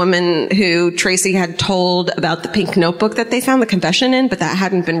find a woman who Tracy had told about the pink notebook that they found the confession in, but that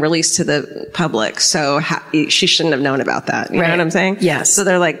hadn't been released to the public. So she shouldn't have known about that. You know what I'm saying? Yes. So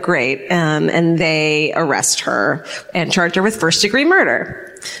they're like, great. And they arrest her and charge her with first-degree murder.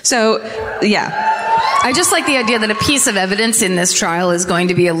 So, yeah. I just like the idea that a piece of evidence in this trial is going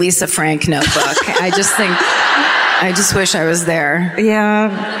to be a Lisa Frank notebook. I just wish I was there.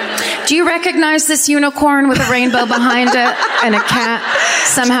 Yeah. Do you recognize this unicorn with a rainbow behind it and a cat?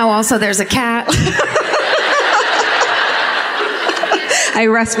 Somehow also there's a cat. I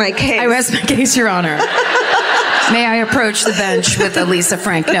rest my case. I rest my case, Your Honor. May I approach the bench with a Lisa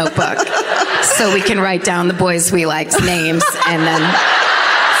Frank notebook so we can write down the boys we like's names and then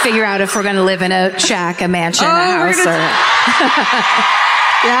figure out if we're going to live in a shack, a mansion, a house, or...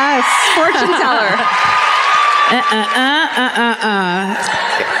 Yes, fortune teller.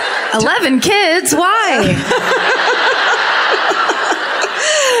 11 kids? Why?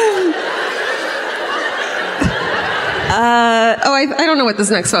 I don't know what this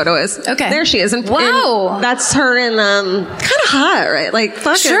next photo is. Okay. There she is. Wow. That's her in, kind of hot, right? Like,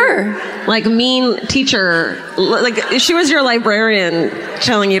 fucking. Sure. Like, mean teacher. Like, if she was your librarian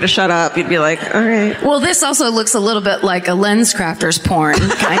telling you to shut up, you'd be like, all right. Well, this also looks a little bit like a lens crafter's porn.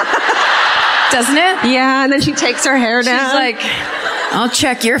 Doesn't it? Yeah, and then she takes her hair down. She's like, I'll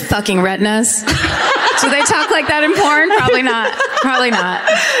check your fucking retinas. Do they talk like that in porn? Probably not. Probably not.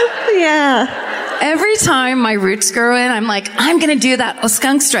 Yeah. Every time my roots grow in, I'm like, I'm going to do that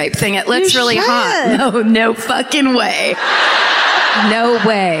skunk stripe thing. It looks really hot. No fucking way. No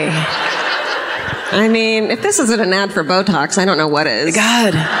way. I mean, if this isn't an ad for Botox, I don't know what is.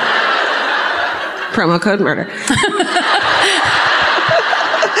 God. Promo code murder.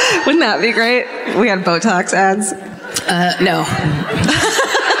 Wouldn't that be great? We had Botox ads. No.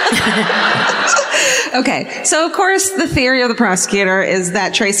 Okay, so of course the theory of the prosecutor is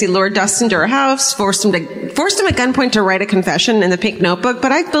that Tracy lured Dustin to her house, forced him at gunpoint to write a confession in the pink notebook,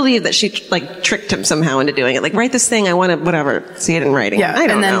 but I believe that she tricked him somehow into doing it. Like, write this thing, I want to whatever, see it in writing. Yeah, I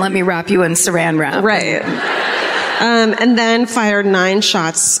don't and then know. let me wrap you in saran wrap. Right. And then fired 9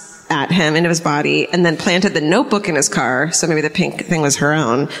 shots at him into his body, and then planted the notebook in his car, so maybe the pink thing was her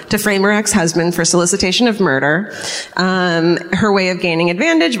own, to frame her ex-husband for solicitation of murder, her way of gaining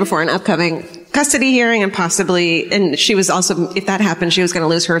advantage before an upcoming custody hearing, and she was also, if that happened, she was going to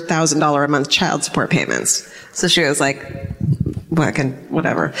lose her $1,000 a month child support payments. So she was like,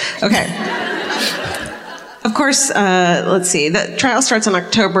 whatever. Okay. Of course, let's see. The trial starts on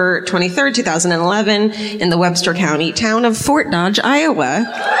October 23rd, 2011 in the Webster County town of Fort Dodge, Iowa.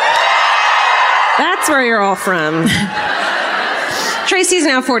 That's where you're all from. Tracy's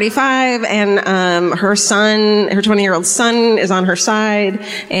now 45, and her 20-year-old son is on her side.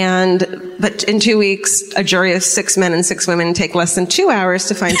 But in 2 weeks, a jury of 6 men and 6 women take less than 2 hours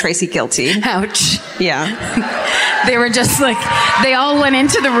to find Tracy guilty. Ouch. Yeah. They were just like, they all went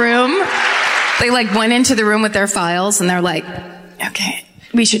into the room. They went into the room with their files, and they're like, okay,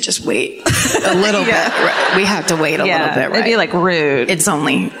 we should just wait a little bit. Right? We have to wait a little bit, right? It'd be rude. It's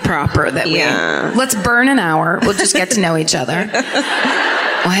only proper that let's burn an hour. We'll just get to know each other.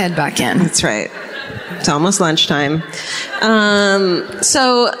 We'll head back in. That's right. It's almost lunchtime.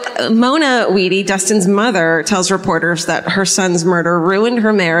 So Mona Weedy, Dustin's mother, tells reporters that her son's murder ruined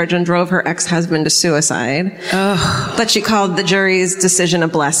her marriage and drove her ex-husband to suicide. Ugh. But she called the jury's decision a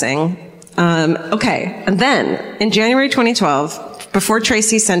blessing. Okay. And then in January 2012, before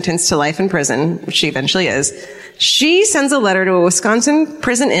Tracy's sentenced to life in prison, which she eventually is, she sends a letter to a Wisconsin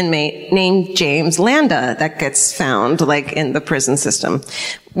prison inmate named James Landa that gets found, in the prison system.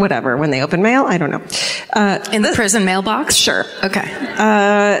 Whatever. When they open mail, I don't know. In the prison mailbox? Sure. Okay.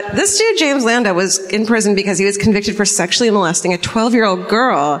 This dude, James Landa, was in prison because he was convicted for sexually molesting a 12-year-old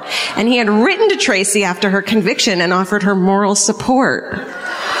girl, and he had written to Tracy after her conviction and offered her moral support.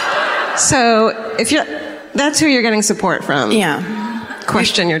 So, that's who you're getting support from. Yeah.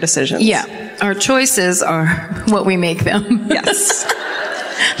 Question your decisions. Yeah. Our choices are what we make them. Yes.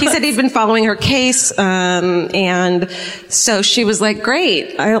 He said he'd been following her case, and so she was like,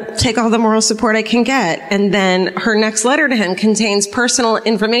 great, I'll take all the moral support I can get. And then her next letter to him contains personal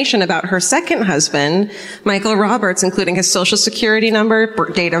information about her second husband, Michael Roberts, including his social security number,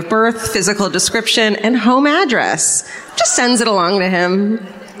 date of birth, physical description, and home address. Just sends it along to him.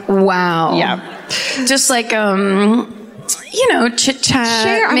 Wow. Yeah. Just chit chat.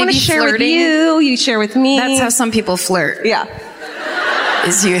 I want to share with you. You share with me. That's how some people flirt. Yeah.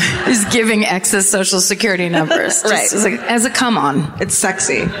 is giving exes social security numbers. Right. As a come on. It's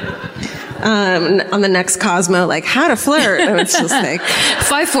sexy. On the next Cosmo, like, how to flirt. And it's just like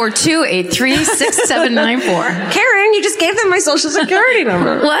 542-836-7794. Karen, you just gave them my social security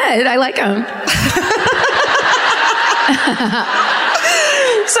number. What? I like them.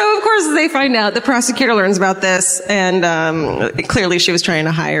 So, of course, they find out. The prosecutor learns about this, and clearly she was trying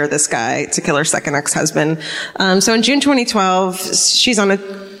to hire this guy to kill her second ex-husband. So in June 2012, she's on a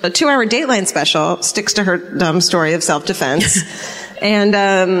 2-hour Dateline special, sticks to her dumb story of self-defense. And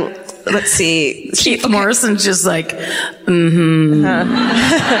let's see. Keith Morrison's just like, Let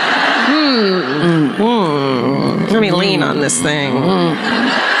me lean on this thing.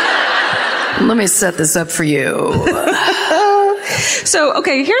 let me set this up for you. So,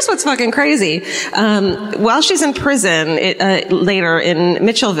 okay, here's what's fucking crazy. While she's in prison, later in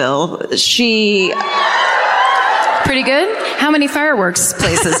Mitchellville, she... Pretty good? How many fireworks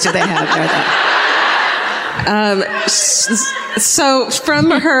places do they have there then? So from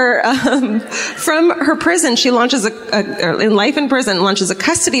her prison, she launches in life in prison, launches a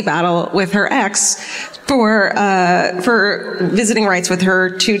custody battle with her ex for visiting rights with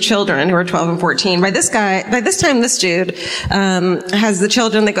her 2 children who are 12 and 14. By this time, this dude, has the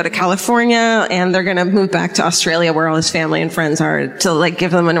children. They go to California and they're going to move back to Australia where all his family and friends are to like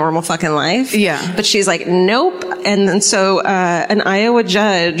give them a normal fucking life. Yeah. But she's like, nope. And then so, an Iowa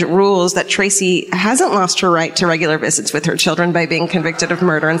judge rules that Tracy hasn't lost her right to regular visits with her children by being convicted of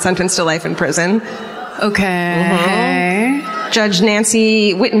murder and sentenced to life in prison. Okay. Judge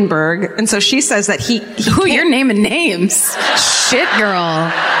Nancy Wittenberg. And so she says that he Ooh, you're naming names. Shit,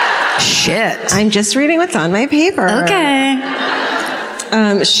 girl. Shit. I'm just reading what's on my paper. Okay.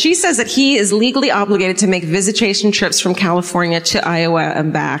 She says that he is legally obligated to make visitation trips from California to Iowa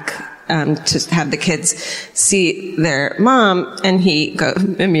and back. To have the kids see their mom, and he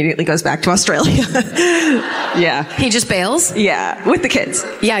immediately goes back to Australia. Yeah. He just bails? Yeah, with the kids.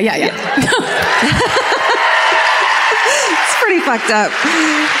 Yeah. It's pretty fucked up.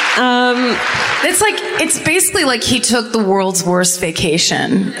 It's basically like he took the world's worst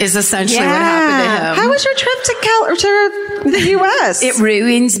vacation, is essentially what happened to him. How was your trip to the U.S.? It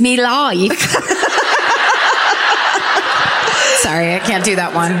ruins me life. Sorry, I can't do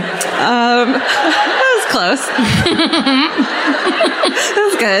that one. That was close. That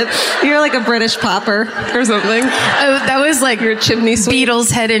was good. You're like a British popper or something. Oh, that was like your chimney sweep. Beatles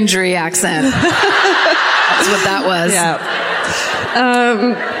head injury accent. That's what that was. Yeah.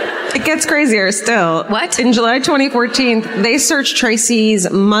 It gets crazier still. What? In July 2014, they searched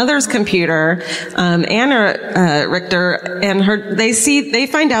Tracy's mother's computer, Anna Richter, and they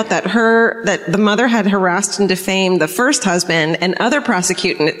find out that the mother had harassed and defamed the first husband and other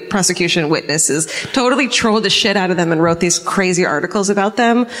prosecution witnesses, totally trolled the shit out of them and wrote these crazy articles about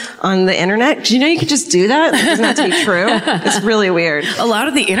them on the internet. Do you know you could just do that? It doesn't have to be true. It's really weird. A lot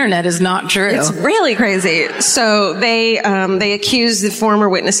of the internet is not true. It's really crazy. So they accuse the former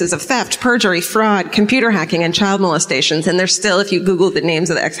witnesses of theft, perjury, fraud, computer hacking, and child molestations. And there's still, if you Google the names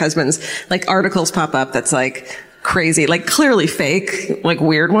of the ex-husbands, like articles pop up that's like crazy, like clearly fake, like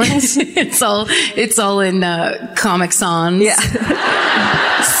weird ones. It's all in Comic Sans. Yeah.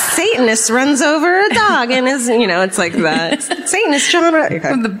 Satanist runs over a dog and is, it's like that. Satanist genre.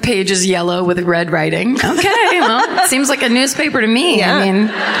 Okay. The page is yellow with red writing. Okay, well, it seems like a newspaper to me. Yeah. I mean,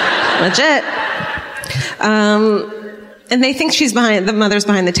 legit. And they think the mother's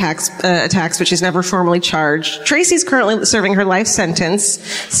behind the attacks, but she's never formally charged. Tracy's currently serving her life sentence,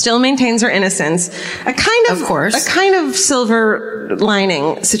 still maintains her innocence. A kind of silver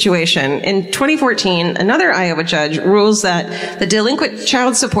lining situation. In 2014, another Iowa judge rules that the delinquent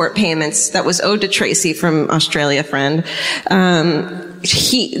child support payments that was owed to Tracy from Australia friend,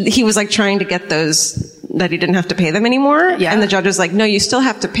 he was like trying to get those, that he didn't have to pay them anymore. Yeah. And the judge was like, no, you still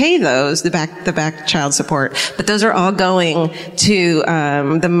have to pay those, the back child support. But those are all going to,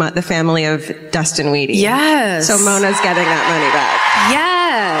 the family of Dustin Weedy. yes. So Mona's getting that money back.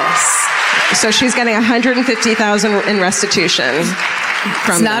 yes. So she's getting $150,000 in restitution.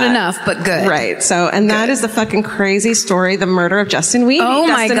 It's not enough, but good. Right. So, and that is the fucking crazy story, the murder of Justin Weedy. Oh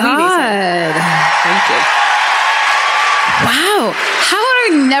my Dustin Weedy. God. Thank you. Wow. How have I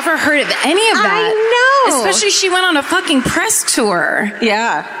never heard of any of that? I know. Especially she went on a fucking press tour.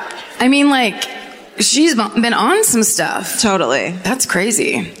 Yeah. I mean, like, she's been on some stuff. Totally. That's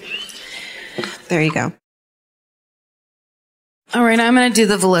crazy. There you go. All right, I'm going to do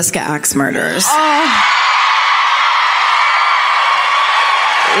the Villisca Axe murders. Oh.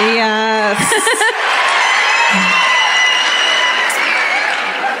 Yes.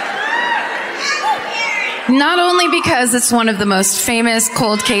 Not only because it's one of the most famous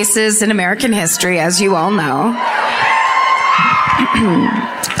cold cases in American history, as you all know,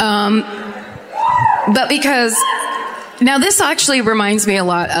 but because now this actually reminds me a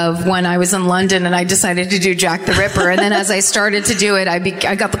lot of when I was in London and I decided to do Jack the Ripper. And then as I started to do it, I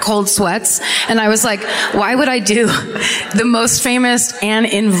got the cold sweats. And I was like, why would I do the most famous and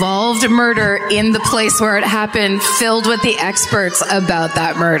involved murder in the place where it happened, filled with the experts about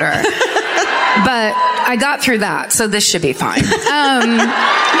that murder? But I got through that, so this should be fine. And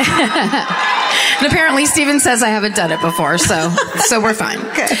apparently Steven says I haven't done it before, so we're fine.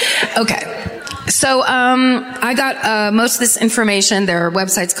 Okay. So I got most of this information. Their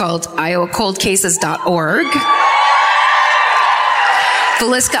website's called iowacoldcases.org,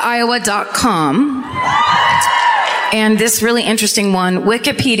 ViliskaIowa.com, and this really interesting one,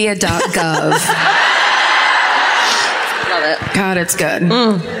 Wikipedia.gov. Love it. God, it's good.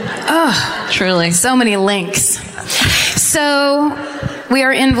 Oh, truly. So many links. So we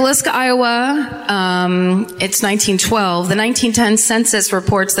are in Villisca, Iowa. It's 1912. The 1910 census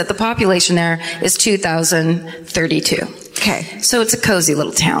reports that the population there is 2,032. Okay. So it's a cozy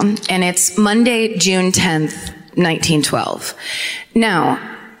little town. And it's Monday, June 10th, 1912. Now,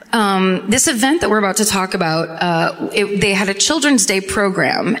 this event that we're about to talk about, they had a Children's Day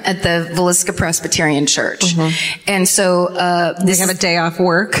program at the Villisca Presbyterian Church. And so, They have a day off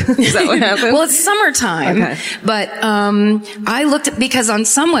work. Is that what happened? well, it's summertime. Okay. But, I looked at, because on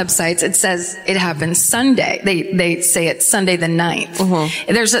some websites it says it happens Sunday. They say it's Sunday the 9th.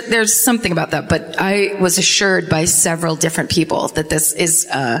 There's something about that, but I was assured by several different people that this is,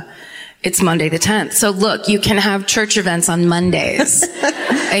 it's Monday the 10th. So look, you can have church events on Mondays.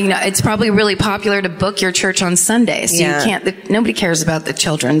 And, it's probably really popular to book your church on Sundays. So you can't, nobody cares about the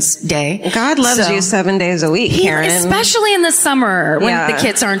Children's Day. God loves you 7 days a week, Karen. Especially in the summer when the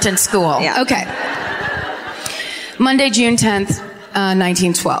kids aren't in school. Yeah. Okay. Monday, June 10th.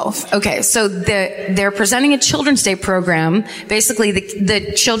 1912. Okay, so they're presenting a Children's Day program. Basically,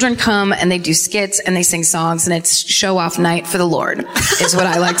 the children come and they do skits and they sing songs, and it's show off night for the Lord, is what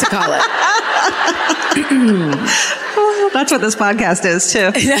I like to call it. That's what this podcast is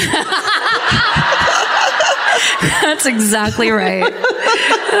too. That's exactly right.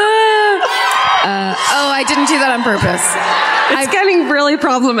 I didn't do that on purpose. It's getting really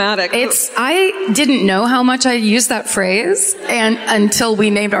problematic. I didn't know how much I used that phrase until we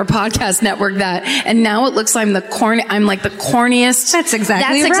named our podcast network that. And now it looks like I'm like the corniest. That's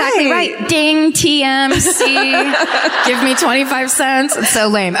exactly right. Ding, TMC. Give me 25 cents. It's so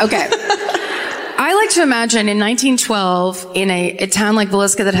lame. Okay. I like to imagine in 1912, in a town like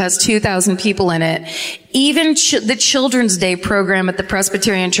Villisca that has 2,000 people in it, even the Children's Day program at the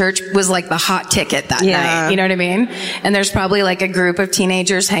Presbyterian Church was like the hot ticket that night. You know what I mean? And there's probably like a group of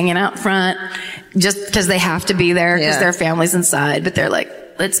teenagers hanging out front just because they have to be there because their family's inside, but they're like,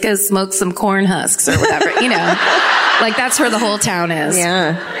 let's go smoke some corn husks or whatever, like that's where the whole town is.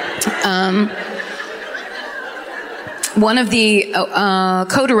 Yeah. One of the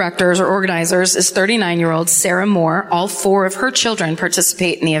co-directors or organizers is 39-year-old Sarah Moore. All 4 of her children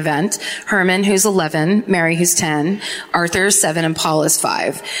participate in the event. Herman, who's 11, Mary, who's 10, Arthur is 7, and Paul is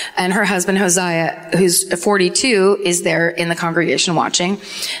 5. And her husband, Hosea, who's 42, is there in the congregation watching.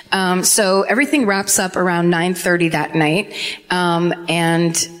 So everything wraps up around 9:30 that night.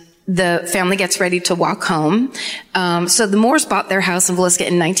 And the family gets ready to walk home. So the Moores bought their house in Villisca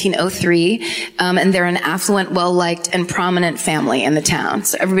in 1903, and they're an affluent, well-liked, and prominent family in the town.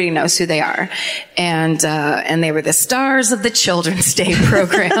 So everybody knows who they are. And they were the stars of the Children's Day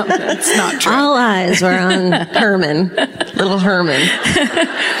program. That's not true. All eyes were on Herman, little Herman.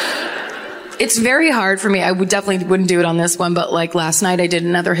 It's very hard for me. I definitely wouldn't do it on this one, but like last night I did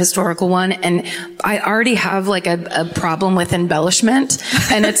another historical one, and I already have like a problem with embellishment.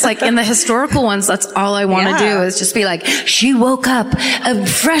 And it's like in the historical ones, that's all I want to do is just be like, she woke up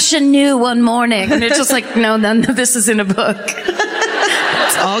fresh and new one morning. And it's just like, no, none of this is in a book.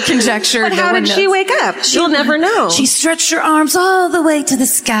 It's all conjecture. But how did she wake up? She'll never know. She stretched her arms all the way to the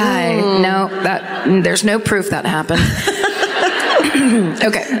sky. No, there's no proof that happened.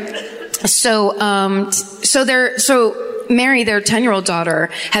 Okay. So Mary, their 10-year-old daughter,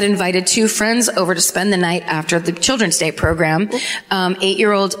 had invited 2 friends over to spend the night after the Children's Day program.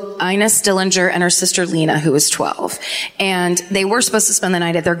 8-year-old Ina Stillinger and her sister Lena, who was 12. And they were supposed to spend the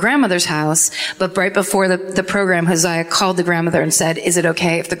night at their grandmother's house, but right before the program, Hosea called the grandmother and said, is it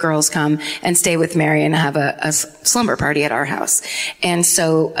okay if the girls come and stay with Mary and have a slumber party at our house? And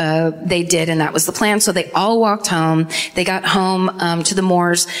so they did, and that was the plan. So they all walked home. They got home to the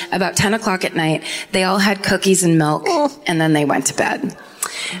Moores about 10 o'clock at night. They all had cookies and milk. And then they went to bed.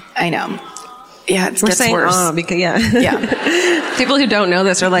 I know. Yeah, it We're gets saying worse. because Yeah. people who don't know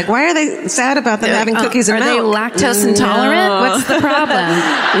this are like, why are they sad about them having cookies and Are they milk? lactose intolerant? What's the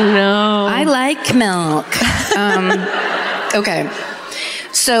problem? No. I like milk. Okay.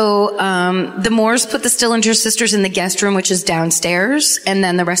 So the Moores put the Stillinger sisters in the guest room, which is downstairs, and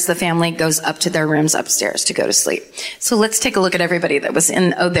then the rest of the family goes up to their rooms upstairs to go to sleep. So let's take a look at everybody that was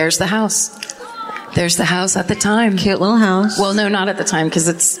in. Oh, there's the house. There's the house at the time. Cute little house. Well, no, not at the time, because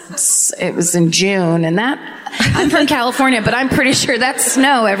it was in June, and I'm from California, but I'm pretty sure that's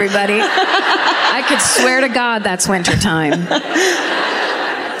snow, everybody. I could swear to God that's winter time.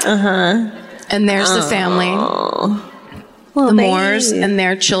 And there's the family. The Moores and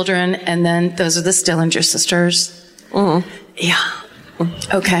their children, and then those are the Stillinger sisters. Yeah.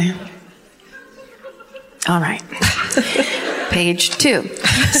 Okay. All right. Page 2.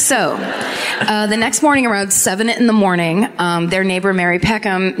 So, the next morning around 7 in the morning, their neighbor Mary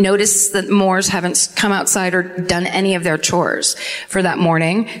Peckham noticed that Moores haven't come outside or done any of their chores for that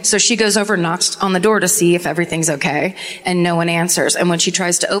morning. So she goes over and knocks on the door to see if everything's okay, and no one answers. And when she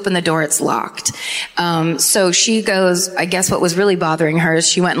tries to open the door, it's locked. So she goes, I guess what was really bothering her is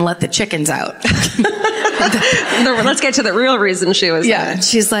she went and let the chickens out. Let's get to the real reason she was there.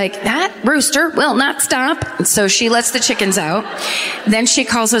 She's like, that rooster will not stop. So she lets the chickens out. Then she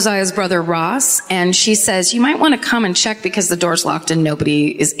calls Josiah's brother Ross, and she says, you might want to come and check because the door's locked and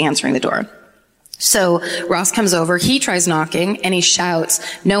nobody is answering the door. So Ross comes over, he tries knocking, and he shouts.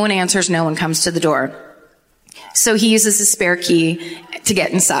 No one answers, no one comes to the door. So he uses his spare key to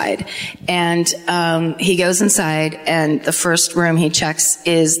get inside. And he goes inside, and the first room he checks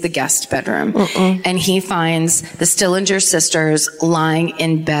is the guest bedroom. And he finds the Stillinger sisters lying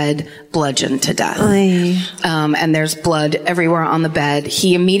in bed, bludgeoned to death. And there's blood everywhere on the bed.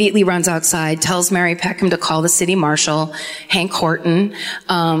 He immediately runs outside, tells Mary Peckham to call the city marshal, Hank Horton.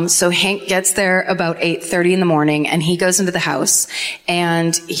 So Hank gets there about 8:30 in the morning, and he goes into the house,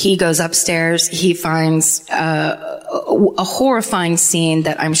 and he goes upstairs. He finds a horrifying scene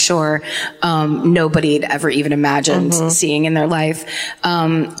that I'm sure nobody had ever even imagined seeing in their life.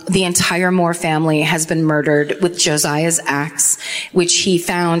 The entire Moore family has been murdered with Josiah's axe, which he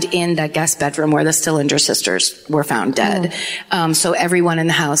found in that guest bedroom where the Stillinger sisters were found dead. So everyone in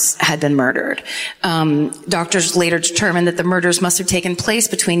the house had been murdered. Doctors later determined that the murders must have taken place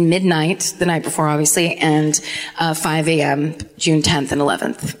between midnight, the night before obviously, and 5 a.m., June 10th and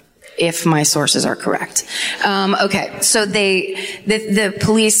 11th. If my sources are correct. Okay, so the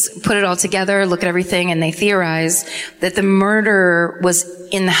police put it all together, look at everything, and they theorize that the murderer was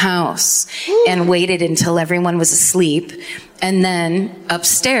in the house and waited until everyone was asleep. And then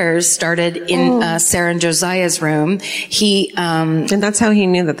upstairs started in Sarah and Josiah's room. And that's how he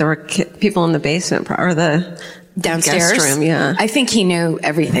knew that there were people in the basement or the downstairs guest room. Yeah, I think he knew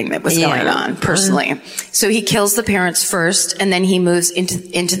everything that was going on personally. So he kills the parents first, and then he moves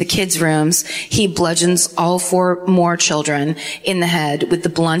into the kids' rooms. He bludgeons all 4 more children in the head with the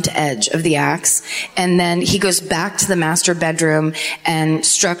blunt edge of the axe, and then he goes back to the master bedroom and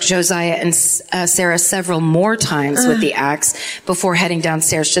struck Josiah and Sarah several more times with the axe before heading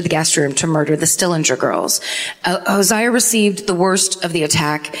downstairs to the guest room to murder the Stillinger girls. Josiah received the worst of the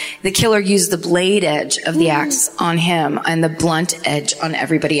attack. The killer used the blade edge of the axe on him and the blunt edge on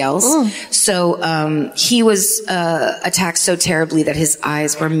everybody else. So he was attacked so terribly that his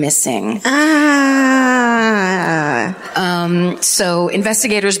eyes were missing. So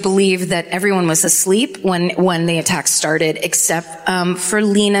investigators believe that everyone was asleep when the attack started, except for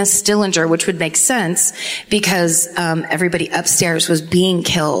Lena Stillinger, which would make sense because everybody upstairs was being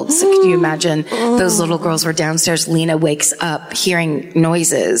killed. So could you imagine those little girls were downstairs? Lena wakes up hearing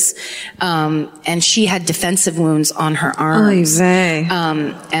noises, and she had defensive wounds on her arms.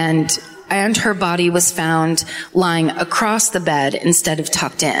 And her body was found lying across the bed instead of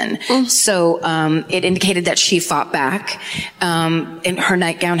tucked in. So it indicated that she fought back. And her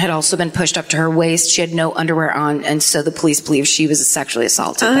nightgown had also been pushed up to her waist. She had no underwear on, and so the police believe she was sexually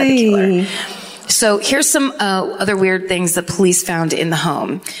assaulted by the killer. So here's some other weird things the police found in the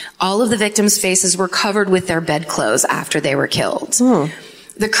home. All of the victims' faces were covered with their bedclothes after they were killed.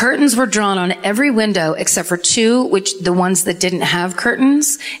 The curtains were drawn on every window except for 2, the ones that didn't have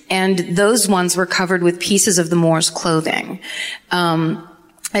curtains, and those ones were covered with pieces of the Moore's clothing.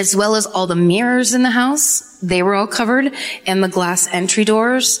 As well as all the mirrors in the house, they were all covered, and the glass entry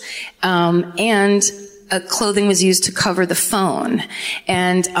doors. And clothing was used to cover the phone.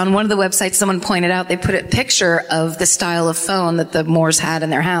 And on one of the websites, someone pointed out, they put a picture of the style of phone that the Moores had in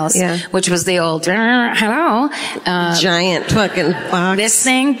their house, which was the old, hello. Giant fucking box. This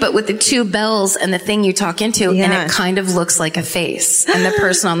thing, but with the two bells and the thing you talk into, and it kind of looks like a face. And the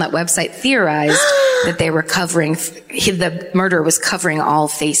person on that website theorized that they were covering, the murderer was covering all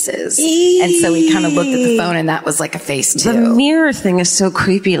faces. And so he kind of looked at the phone and that was like a face too. The mirror thing is so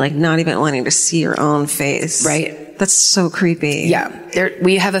creepy, like not even wanting to see your own face. Right. That's so creepy. Yeah.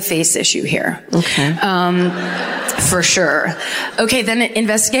 We have a face issue here. Okay. For sure. Okay, then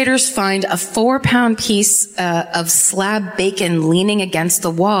investigators find a 4-pound piece of slab bacon leaning against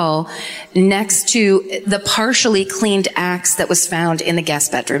the wall next to the partially cleaned axe that was found in the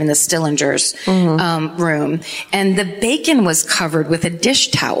guest bedroom in the Stillinger's room. And the bacon was covered with a dish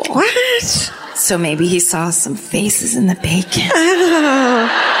towel. What? So maybe he saw some faces in the bacon.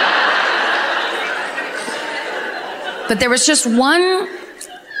 But there was just one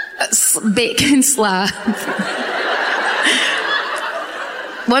bacon slab.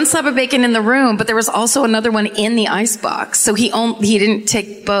 One slab of bacon in the room, but there was also another one in the icebox. So he didn't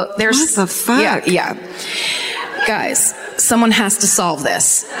take both. What the fuck? Yeah. Guys, someone has to solve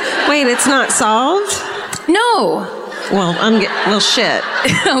this. Wait, it's not solved? No. Well, shit.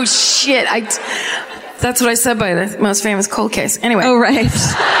 Oh shit. That's what I said by the most famous cold case. Anyway. Oh, right.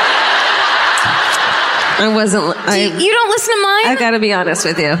 I wasn't. You don't listen to mine? I gotta be honest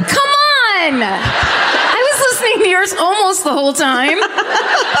with you. Come on! I was listening to yours almost the whole time.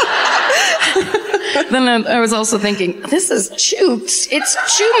 Then I was also thinking, this is it's too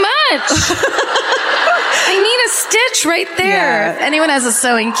much. I need a stitch right there. Yeah. If anyone has a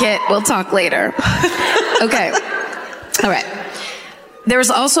sewing kit, we'll talk later. Okay. All right. There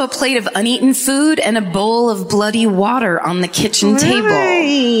was also a plate of uneaten food and a bowl of bloody water on the kitchen table.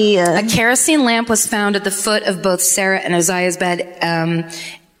 A kerosene lamp was found at the foot of both Sarah and Uzziah's bed, at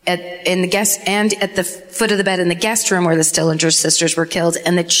the foot of the bed in the guest room where the Stillinger sisters were killed,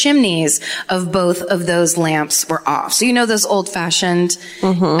 and the chimneys of both of those lamps were off. So you know those old-fashioned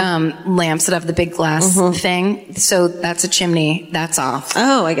lamps that have the big glass thing? So that's a chimney. That's off.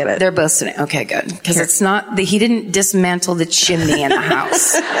 Oh, I get it. They're both sitting. Okay, good. Because it's not, he didn't dismantle the chimney in the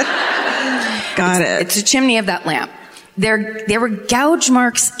house. Got it. It's a chimney of that lamp. There were gouge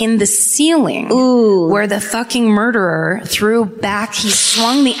marks in the ceiling where the fucking murderer he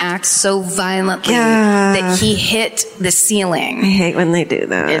swung the axe so violently that he hit the ceiling. I hate when they do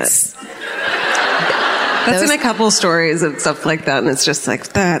that. That's in a couple stories and stuff like that, and it's just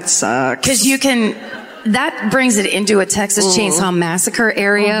like, that sucks. Because that brings it into a Texas Chainsaw Massacre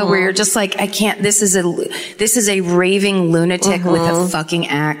area where you're just like, I can't, this is a raving lunatic with a fucking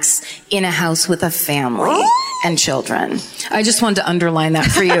axe in a house with a family and children. I just wanted to underline that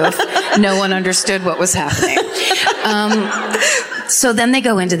for you if no one understood what was happening. So then they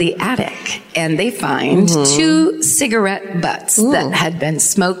go into the attic and they find 2 cigarette butts that had been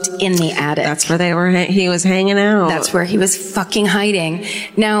smoked in the attic. That's where he was hanging out. That's where he was fucking hiding.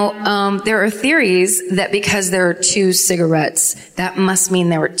 Now, there are theories that because there are 2 cigarettes, that must mean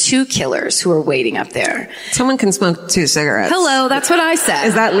there were 2 killers who were waiting up there. Someone can smoke 2 cigarettes. Hello, that's what I said.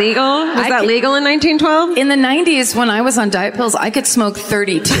 Is that legal? Was that legal in 1912? In the 90s, when I was on diet pills, I could smoke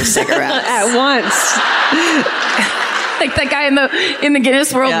 32 cigarettes. At once. Like that guy in the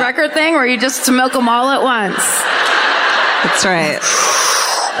Guinness World Record thing where you just smoke them all at once. That's right.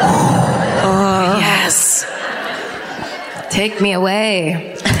 Yes. Take me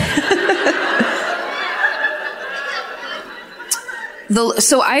away.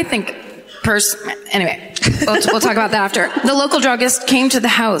 So I think, anyway, we'll talk about that after. The local druggist came to the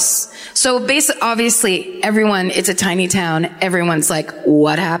house. So obviously, it's a tiny town. Everyone's like,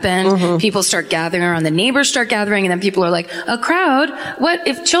 what happened? People start gathering around. The neighbors start gathering, and then people are like, a crowd? What?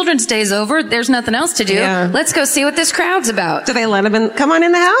 If Children's Day's over, there's nothing else to do. Yeah. Let's go see what this crowd's about. Do they let them come on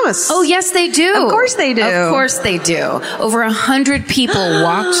in the house? Oh, yes, they do. Of course they do. Of course they do. Over 100 people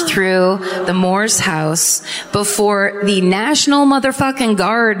walked through the Moore's house before the National motherfucking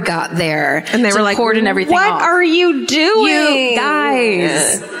Guard got there. And they were like, cordon everything what off. are you doing? You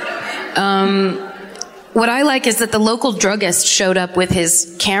guys. What I like is that the local druggist showed up with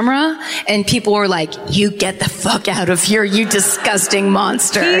his camera and people were like, you get the fuck out of here, you disgusting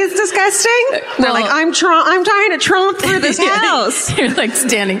monster. He's disgusting? They're like, I'm trying to tromp through this house. They're like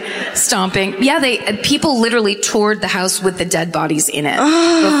stomping. Yeah, people literally toured the house with the dead bodies in it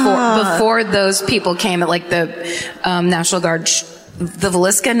before those people came at like the National Guard, the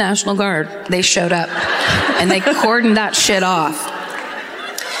Villisca National Guard. They showed up and they cordoned that shit off.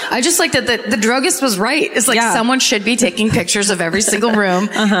 I just like that the druggist was right. It's like someone should be taking pictures of every single room.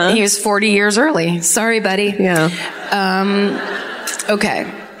 He was 40 years early. Sorry, buddy. Yeah.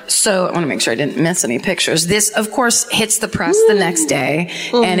 Okay. So I want to make sure I didn't miss any pictures. This, of course, hits the press the next day,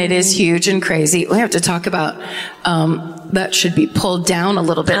 and it is huge and crazy. We have to talk about that should be pulled down a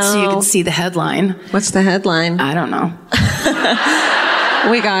little bit so you can see the headline. What's the headline? I don't know.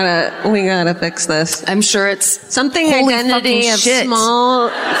 We gotta fix this. I'm sure it's something holy identity of shit.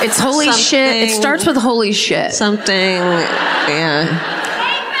 small. It's holy shit. It starts with holy shit. Something. Yeah.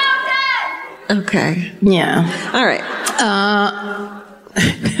 Okay. Yeah. All right.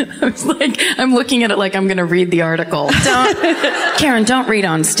 I was like, I'm looking at it like I'm going to read the article. Karen, don't read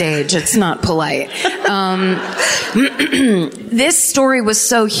on stage. It's not polite. This story was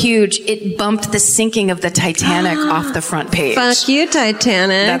so huge, it bumped the sinking of the Titanic off the front page. Fuck you,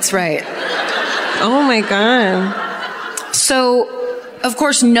 Titanic. That's right. Oh my God. So, of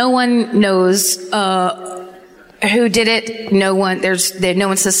course, no one knows, who did it? No one.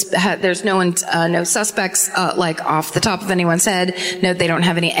 No suspects. Like off the top of anyone's head. No, they don't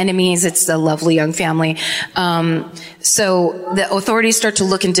have any enemies. It's a lovely young family. So the authorities start to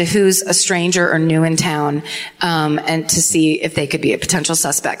look into who's a stranger or new in town, and to see if they could be a potential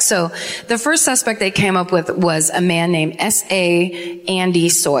suspect. So the first suspect they came up with was a man named S.A. Andy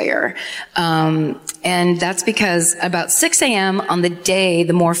Sawyer. And that's because about 6 a.m. on the day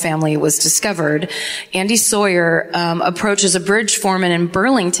the Moore family was discovered, Andy Sawyer approaches a bridge foreman in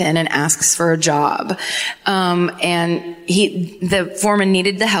Burlington and asks for a job. And the foreman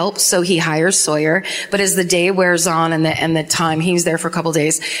needed the help, so he hires Sawyer. But as the day wears on and the time, he was there for a couple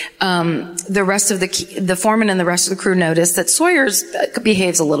days, the rest of the foreman and the rest of the crew notice that Sawyer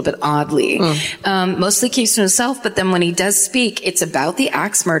behaves a little bit oddly. Mostly keeps to himself, but then when he does speak, it's about the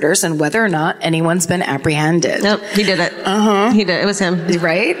axe murders and whether or not anyone's been apprehended. Nope, he did it. He did. It was him.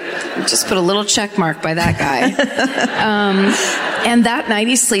 Right? Just put a little check mark by that guy. And that night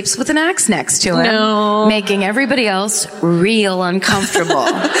he sleeps with an axe next to him, making everybody else real uncomfortable.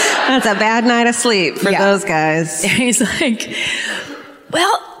 That's a bad night of sleep for those guys. He's like,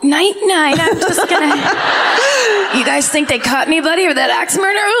 well, night, I'm just gonna... You guys think they caught anybody with that axe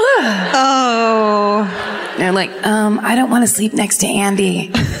murder? Oh. They're like, I don't want to sleep next to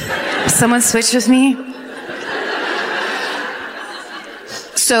Andy. Someone switch with me?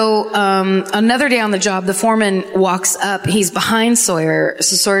 So another day on the job, the foreman walks up. He's behind Sawyer,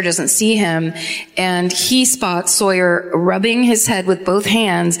 so Sawyer doesn't see him. And he spots Sawyer rubbing his head with both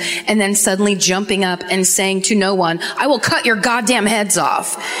hands and then suddenly jumping up and saying to no one, I will cut your goddamn heads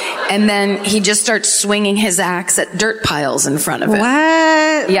off. And then he just starts swinging his axe at dirt piles in front of him.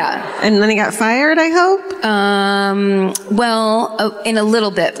 What? Yeah. And then he got fired, I hope? Well, in a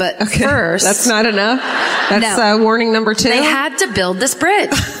little bit, but first... That's not enough? That's warning number 2? They had to build this bridge.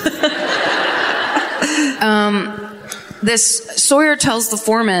 This Sawyer tells the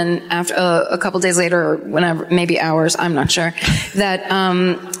foreman after a couple days later, or whenever, maybe hours, I'm not sure, that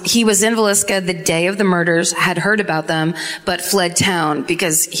he was in Villisca the day of the murders, had heard about them, but fled town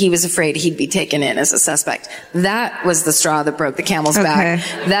because he was afraid he'd be taken in as a suspect. That was the straw that broke the camel's back.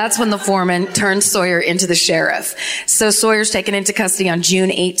 That's when the foreman turned Sawyer into the sheriff. So Sawyer's taken into custody on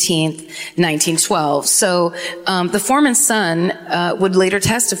June 18th, 1912. So the foreman's son would later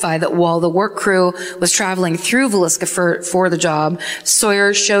testify that while the work crew was traveling through Villisca for the job,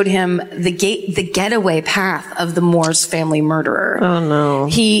 Sawyer showed him the getaway path of the Moore's family murderer. Oh no.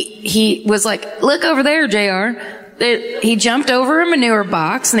 He was like, look over there, JR. He jumped over a manure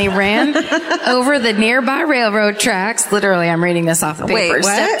box and he ran over the nearby railroad tracks. Literally, I'm reading this off the paper. Wait, what?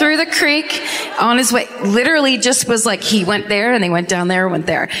 Stepped through the creek on his way. Literally just was like, he went there and they went down there, went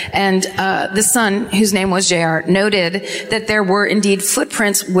there. And the son, whose name was JR, noted that there were indeed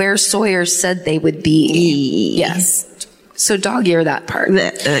footprints where Sawyer said they would be. Yes. So dog ear that part.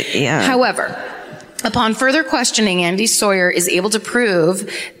 Yeah. However, upon further questioning, Andy Sawyer is able to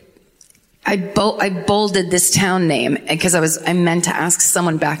prove... I bolded this town name because I meant to ask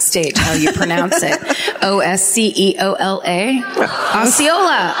someone backstage how you pronounce it. Osceola.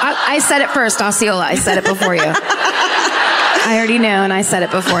 Osceola. I said it first, Osceola. I said it before you. I already knew and I said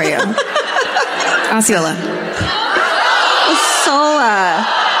it before you. Osceola.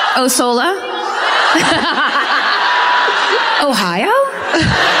 Osola. Ohio?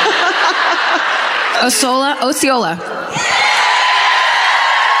 Osceola.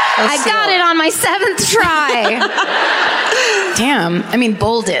 I got it on my 7th try. Damn. I mean,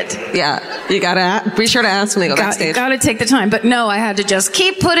 bolded. Yeah. You gotta be sure to ask when they go backstage. Gotta take the time. But no, I had to just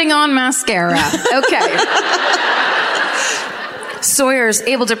keep putting on mascara. Okay. Sawyer's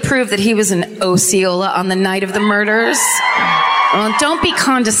able to prove that he was in Osceola on the night of the murders. Well, don't be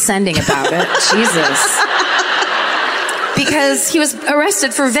condescending about it. Jesus. Because he was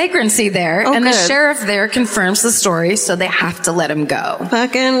arrested for vagrancy there, and the sheriff there confirms the story, so they have to let him go.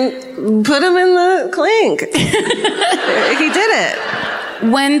 Fucking put him in the clink. He did it.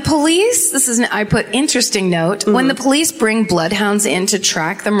 When police, I put interesting note, when the police bring bloodhounds in to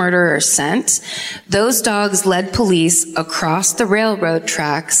track the murderer's scent, those dogs led police across the railroad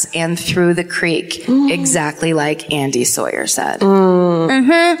tracks and through the creek, exactly like Andy Sawyer said.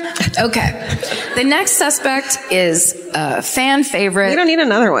 Okay. The next suspect is a fan favorite. You don't need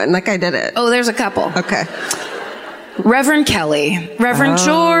another one. That guy did it. Oh, there's a couple. Okay. Reverend Kelly. Reverend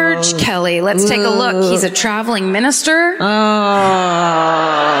George Kelly. Let's take a look. He's a traveling minister.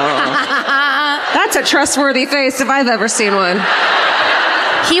 That's a trustworthy face if I've ever seen one.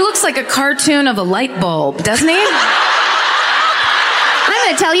 He looks like a cartoon of a light bulb, doesn't he? I'm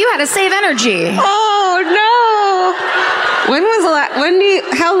going to tell you how to save energy. Oh, no. When was the last,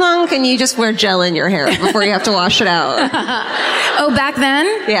 how long can you just wear gel in your hair before you have to wash it out? Oh, back then?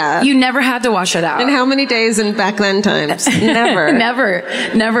 Yeah. You never had to wash it out. And how many days in back then times? Never.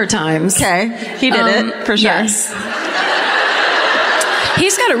 Never times. Okay. He did it, for sure. Yes.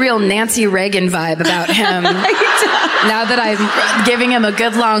 He's got a real Nancy Reagan vibe about him. Now that I'm giving him a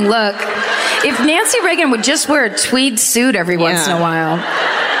good long look. If Nancy Reagan would just wear a tweed suit every once in a while.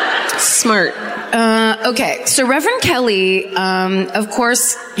 Smart. Okay, so Reverend Kelly, of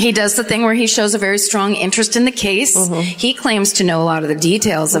course, he does the thing where he shows a very strong interest in the case. He claims to know a lot of the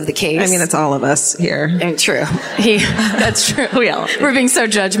details of the case. I mean, it's all of us here. And true. That's true. We're being so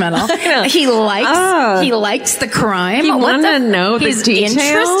judgmental. He likes the crime. You want to know the He's details?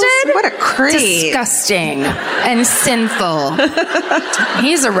 Interested? What a creep. Disgusting and sinful.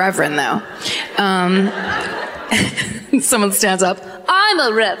 He's a reverend, though. Someone stands up. I'm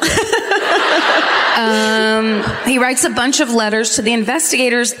a reverend. He writes a bunch of letters to the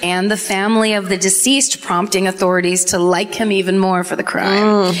investigators and the family of the deceased, prompting authorities to like him even more for the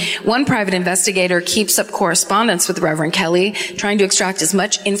crime. One private investigator keeps up correspondence with Reverend Kelly, trying to extract as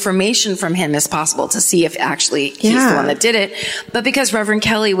much information from him as possible to see if actually he's the one that did it. But because Reverend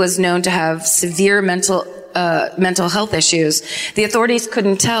Kelly was known to have severe mental health issues, the authorities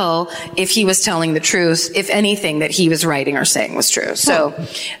couldn't tell if he was telling the truth, if anything that he was writing or saying was true. So,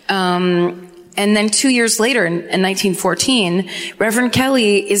 and then 2 years later, in 1914, Reverend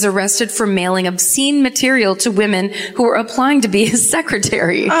Kelly is arrested for mailing obscene material to women who were applying to be his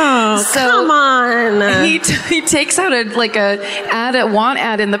secretary. Oh, come on. He takes out a want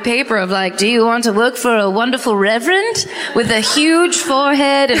ad in the paper of like, do you want to look for a wonderful reverend with a huge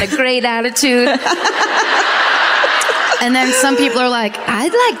forehead and a great attitude? And then some people are like,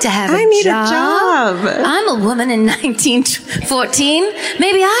 I'd like to have a job. I'm a woman in 1914.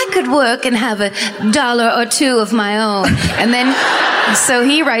 Maybe I could work and have $1 or $2 of my own. And then, so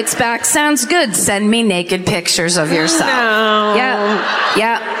he writes back, sounds good. Send me naked pictures of yourself. No.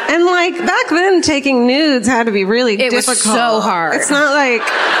 Yeah. And like back then, taking nudes had to be really difficult. It was so hard. It's not like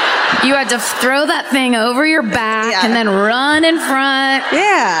you had to throw that thing over your back and then run in front.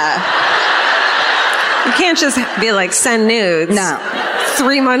 Yeah. You can't just be like, send nudes. No.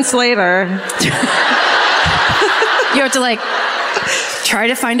 3 months later. You have to like try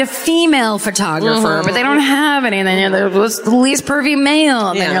to find a female photographer, but they don't have any. And then there was the least pervy male.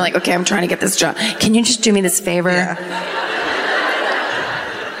 And then you're like, okay, I'm trying to get this job. Can you just do me this favor? Yeah.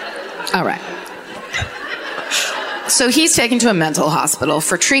 All right. So he's taken to a mental hospital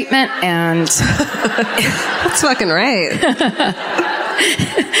for treatment, and that's fucking right.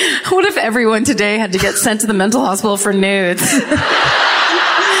 What if everyone today had to get sent to the mental hospital for nudes?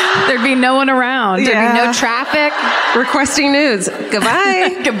 There'd be no one around. There'd be no traffic. Requesting nudes.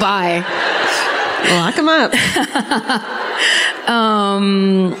 Goodbye. Goodbye. Lock them up.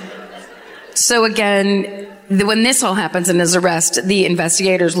 So again, when this all happens in his arrest, the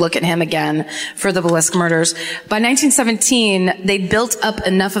investigators look at him again for the Belisk murders. By 1917, they built up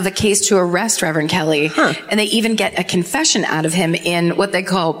enough of a case to arrest Reverend Kelly, and they even get a confession out of him in what they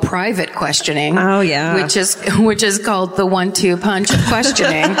call private questioning. Oh yeah, which is called the 1-2 punch of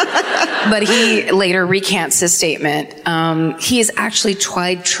questioning. But he later recants his statement. He is actually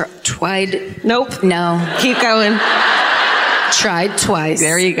tried. Nope. No. Keep going. Tried twice.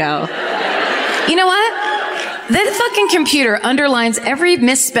 There you go. You know what? That fucking computer underlines every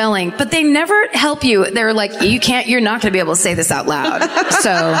misspelling, but they never help you. They're like, you're not going to be able to say this out loud.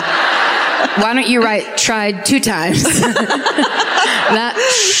 So why don't you write tried 2 times? Not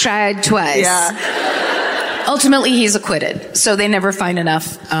tried twice. Yeah. Ultimately, he's acquitted. So they never find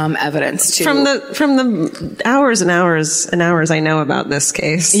enough evidence to... From the hours and hours and hours I know about this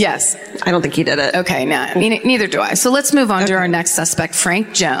case. Yes. I don't think he did it. Okay, no, neither do I. So let's move on to our next suspect,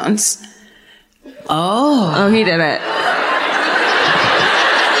 Frank Jones. Oh, he did it.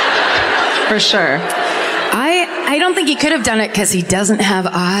 For sure. I don't think he could have done it because he doesn't have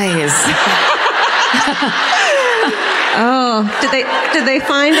eyes. Did they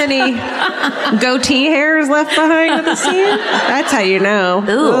find any goatee hairs left behind at the scene? That's how you know.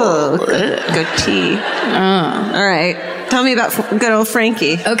 Ooh, goatee. All right. Tell me about good old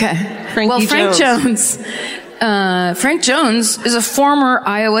Frankie. Okay. Frank Jones. Frank Jones is a former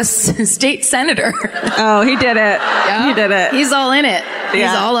Iowa state senator. Oh, he did it. Yeah. He did it. He's all in it.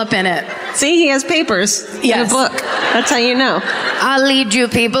 Yeah. He's all up in it. See, he has papers in a book. That's how you know. I'll lead you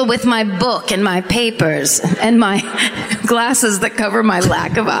people with my book and my papers and my glasses that cover my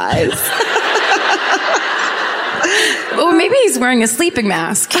lack of eyes. Or maybe he's wearing a sleeping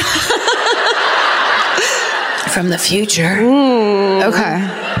mask. From the future. Okay.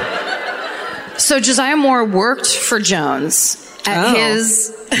 So Josiah Moore worked for Jones at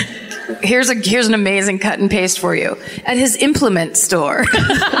his... Here's an amazing cut and paste for you. At his implement store.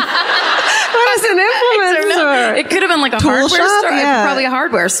 What is an implement store? It could have been like a tool hardware shop? store. Yeah. Probably a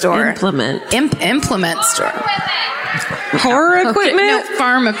hardware store. Implement. Implement store. Horror equipment? No,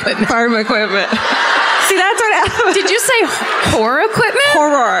 farm equipment. Farm equipment. See, that's what happened. Did you say horror equipment?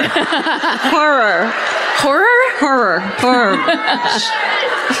 Horror.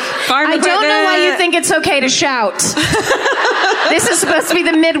 I don't know why you think it's okay to shout. This is supposed to be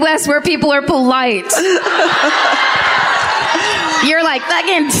the Midwest where people are polite. You're like,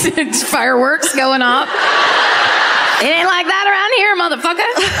 fucking fireworks going off. It ain't like that around here, motherfucker.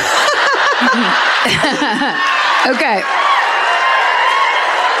 Okay.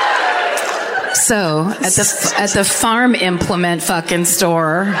 So, at the farm implement fucking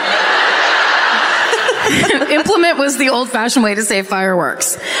store... Implement was the old-fashioned way to say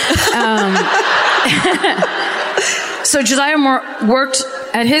fireworks. So Josiah Moore worked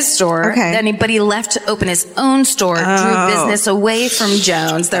at his store, but he left to open his own store, drew business away from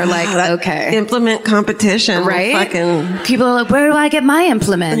Jones. They're like, okay. Implement competition. Right? People are like, where do I get my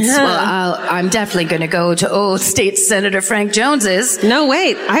implements? Yeah. Well, I'm definitely going to go to old State Senator Frank Jones's. No,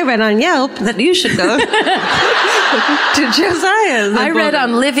 wait. I read on Yelp that you should go to Josiah's. I read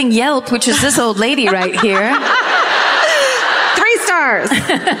on Living Yelp, which is this old lady right here. 3 stars.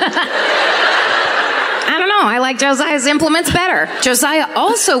 I don't know. I like Josiah's implements better. Josiah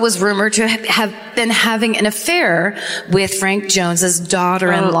also was rumored to have been having an affair with Frank Jones's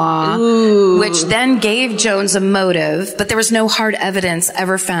daughter-in-law, which then gave Jones a motive, but there was no hard evidence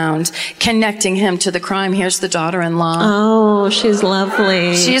ever found connecting him to the crime. Here's the daughter-in-law. Oh, she's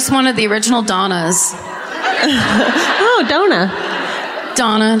lovely. She's one of the original Donnas. Oh, Donna.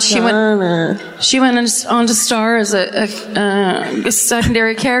 She went on to star as a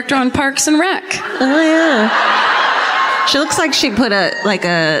secondary character on Parks and Rec. Oh yeah. She looks like she put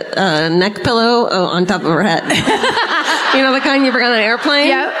a neck pillow on top of her head. You know the kind you bring on an airplane?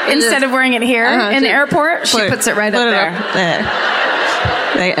 Yeah. Instead of wearing it here in the airport, she puts it right up there.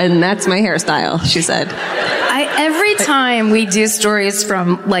 And that's my hairstyle, she said. Every time we do stories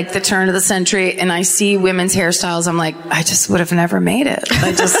from like the turn of the century and I see women's hairstyles, I'm like, I just would have never made it.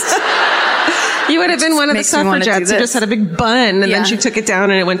 You would have been one of the suffragettes who just had a big bun and then she took it down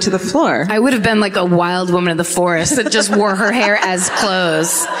and it went to the floor. I would have been like a wild woman of the forest that just wore her hair as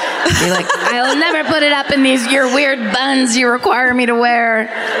clothes. You're like, I'll never put it up in your weird buns you require me to wear.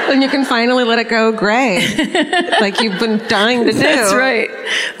 And you can finally let it go gray. Like you've been dying to do. That's right.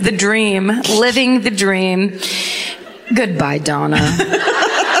 The dream. Living the dream. Goodbye, Donna.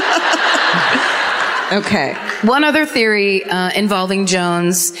 Okay. One other theory involving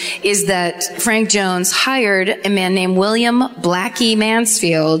Jones is that Frank Jones hired a man named William Blackie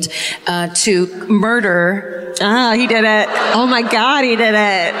Mansfield to murder. Ah, he did it. Oh my God, he did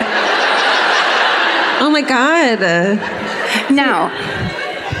it. Oh my God. Now,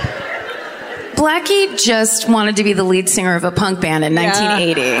 Blackie just wanted to be the lead singer of a punk band in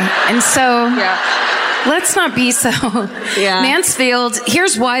 1980. And so... Yeah. Let's not be so. Yeah. Mansfield,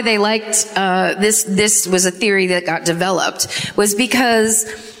 here's why they liked this was a theory that got developed, was because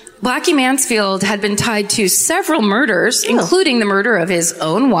Blackie Mansfield had been tied to several murders, including the murder of his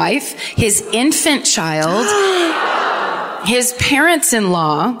own wife, his infant child, his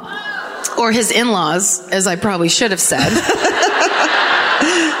parents-in-law, or his in-laws, as I probably should have said.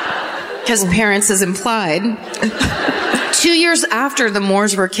 Because parents is implied. 2 years after the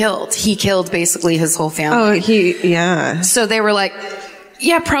Moores were killed, he killed basically his whole family. Oh, yeah. So they were like,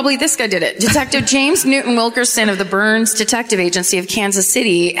 Yeah, probably this guy did it. Detective James Newton Wilkerson of the Burns Detective Agency of Kansas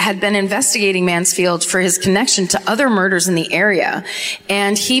City had been investigating Mansfield for his connection to other murders in the area.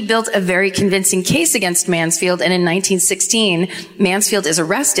 And he built a very convincing case against Mansfield. And in 1916, Mansfield is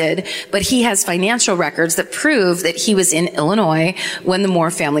arrested, but he has financial records that prove that he was in Illinois when the Moore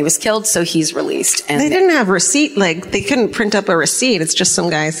family was killed. So he's released. And they didn't have receipt. Like, they couldn't print up a receipt. It's just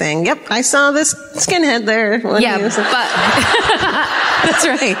some guy saying, yep, I saw this skinhead there. Yeah, but that's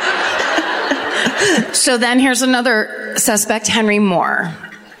right. So then here's another suspect, Henry Moore.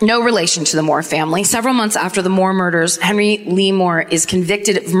 No relation to the Moore family. Several months after the Moore murders, Henry Lee Moore is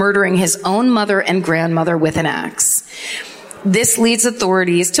convicted of murdering his own mother and grandmother with an axe. This leads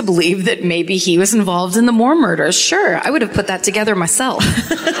authorities to believe that maybe he was involved in the Moore murders. Sure, I would have put that together myself.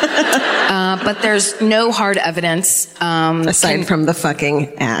 But there's no hard evidence. Aside from the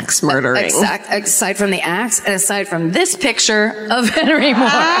fucking axe murdering. Aside from the axe, and aside from this picture of Henry Moore.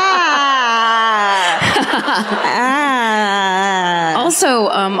 Also,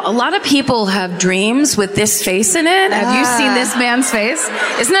 a lot of people have dreams with this face in it. Have you seen this man's face?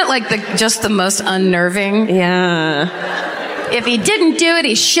 Isn't it like just the most unnerving? Yeah. If he didn't do it,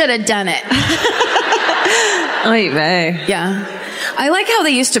 he should have done it. Oy vey. Yeah. I like how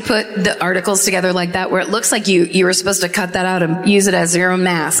they used to put the articles together like that, where it looks like you were supposed to cut that out and use it as your own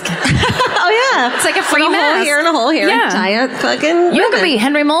mask. Oh yeah, it's like a free mask. A hole here and a hole here. Yeah. Tie it fucking. You can be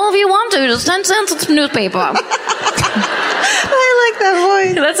Henry Mole if you want to. Just 10 cents. It's newspaper. I like that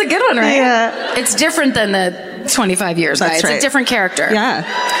voice. That's a good one, right? Yeah. It's different than the 25 years guy. It's a different character. Yeah.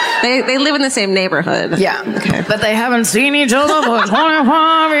 They live in the same neighborhood. Yeah. Okay. But they haven't seen each other for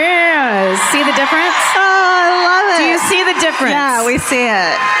 25 years. See the difference? Oh, I love it. Do you see the difference? Yeah, we see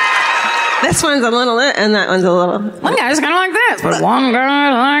it. This one's a little and that one's a little. One guy's kind of like this, but one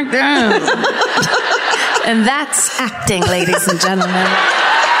guy like this. And that's acting, ladies and gentlemen.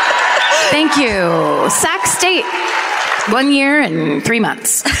 Thank you. Sac State. 1 year and 3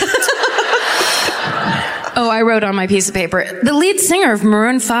 months. Oh, I wrote on my piece of paper, the lead singer of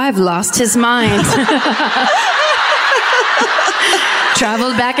Maroon 5 lost his mind.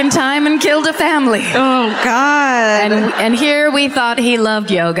 Traveled back in time and killed a family. Oh, God. And here we thought he loved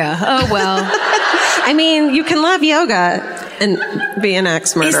yoga. Oh, well. I mean, you can love yoga and be an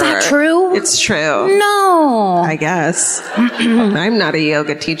axe murderer. Is that true? It's true. No. I guess. I'm not a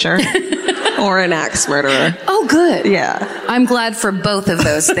yoga teacher or an axe murderer. Oh, good. Yeah. I'm glad for both of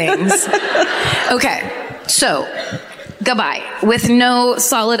those things. Okay. So, goodbye. With no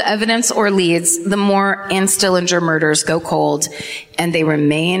solid evidence or leads, the Moore and Stillinger murders go cold, and they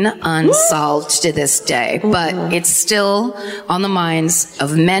remain unsolved to this day. But it's still on the minds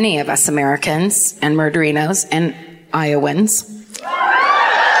of many of us Americans and murderinos and Iowans.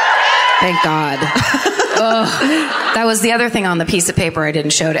 Thank God. That was the other thing on the piece of paper I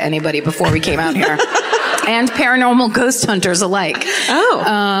didn't show to anybody before we came out here. And paranormal ghost hunters alike.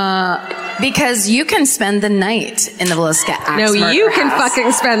 Oh. Because you can spend the night in the Villisca Axe No, Murder you can House.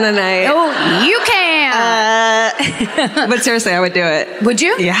 fucking spend the night. Oh, you can. But seriously, I would do it. Would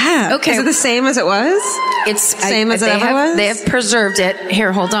you? Yeah. Okay. Is it the same as it was? It's same as it ever was? They have preserved it.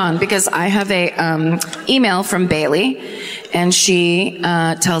 Here, hold on, because I have a email from Bailey, and she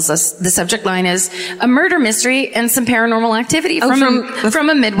tells us the subject line is a murder mystery and some paranormal activity from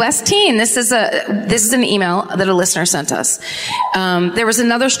a Midwest teen. This is an email that a listener sent us. There was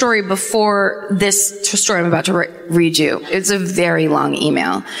another story before this story I'm about to read you. It's a very long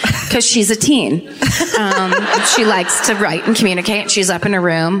email because she's a teen. She likes to write and communicate. She's up in her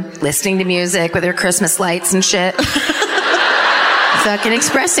room listening to music with her Christmas lights and shit. Fucking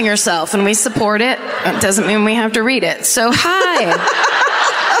expressing herself, and we support it. It doesn't mean we have to read it. So, hi.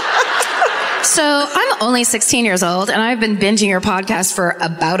 So, I'm only 16 years old, and I've been binging your podcast for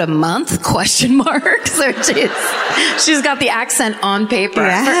about a month, ? So, she's got the accent on paper.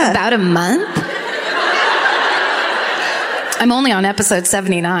 Yeah. For about a month? I'm only on episode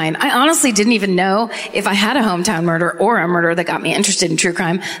 79. I honestly didn't even know if I had a hometown murder or a murder that got me interested in true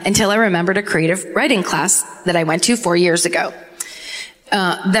crime until I remembered a creative writing class that I went to 4 years ago.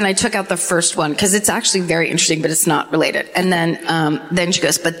 Then I took out the first one because it's actually very interesting, but it's not related. And then she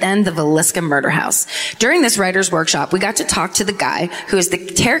goes, but then the Villisca Murder House. During this writer's workshop, we got to talk to the guy who is the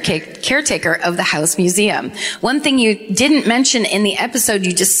caretaker of the house museum. One thing you didn't mention in the episode,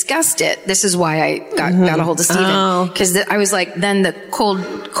 you discussed it. This is why I got a hold of Steven. Because I was like, then the cold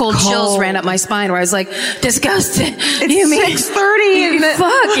chills ran up my spine where I was like, disgusted. It's 6:30.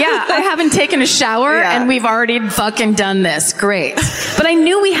 Fuck, yeah. I haven't taken a shower and we've already fucking done this. Great. But I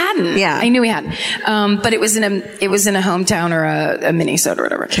knew we hadn't. Yeah. I knew we hadn't. But it was in a hometown or a Minnesota or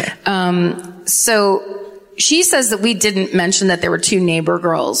whatever. Okay. So she says that we didn't mention that there were 2 neighbor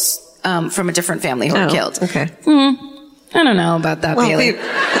girls from a different family who were killed. Okay. I don't know about that, Bailey.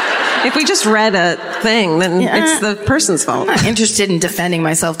 If we just read a thing, then it's the person's fault. I'm not interested in defending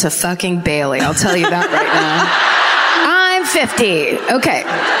myself to fucking Bailey. I'll tell you that right now. I'm 50. Okay.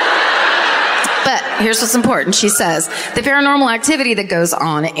 But here's what's important. She says, the paranormal activity that goes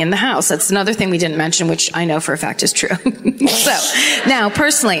on in the house. That's another thing we didn't mention, which I know for a fact is true. So, now,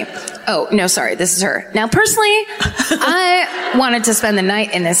 personally, this is her. Now, personally, I wanted to spend the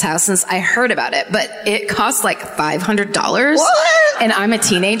night in this house since I heard about it, but it costs like $500. What? And I'm a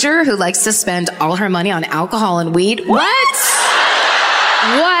teenager who likes to spend all her money on alcohol and weed. What?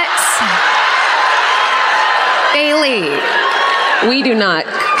 Bailey. We do not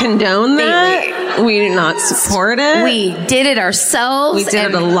condone that. Bailey. We do not support it. We did it ourselves. We did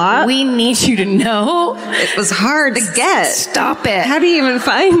it a lot. We need you to know. It was hard to get. Stop it. How do you even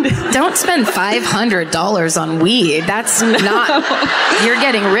find it? Don't spend $500 on weed. That's not... You're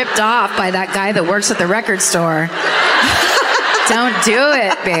getting ripped off by that guy that works at the record store. Don't do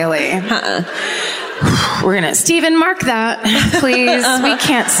it, Bailey. We're gonna... Steven, mark that, please. We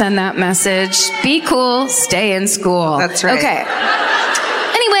can't send that message. Be cool. Stay in school. That's right. Okay.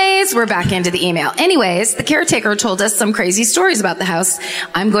 Anyways, we're back into the email. Anyways, the caretaker told us some crazy stories about the house.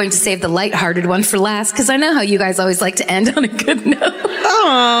 I'm going to save the lighthearted one for last because I know how you guys always like to end on a good note.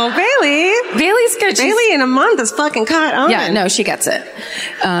 Oh, Bailey. Bailey's good. Bailey in a month is fucking caught on. Yeah, no, she gets it.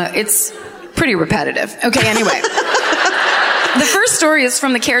 It's pretty repetitive. Okay, anyway. The first story is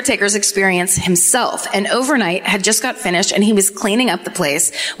from the caretaker's experience himself. And overnight had just got finished and he was cleaning up the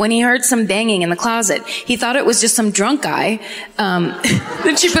place when he heard some banging in the closet. He thought it was just some drunk guy.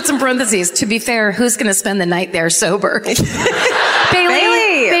 Then she puts in parentheses, to be fair, who's going to spend the night there sober? Bailey,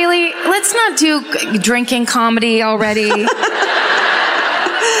 let's not do drinking comedy already.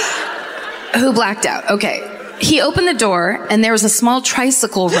 Who blacked out? Okay. He opened the door and there was a small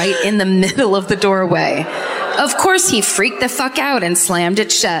tricycle right in the middle of the doorway. Of course, he freaked the fuck out and slammed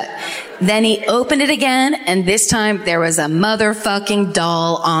it shut. Then he opened it again, and this time there was a motherfucking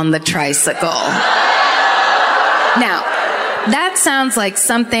doll on the tricycle. Now, that sounds like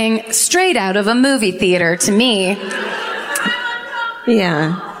something straight out of a movie theater to me.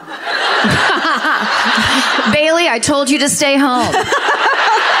 Yeah. Bailey, I told you to stay home.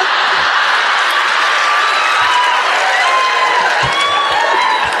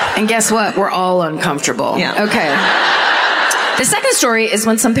 And guess what? We're all uncomfortable. Yeah. Okay. The second story is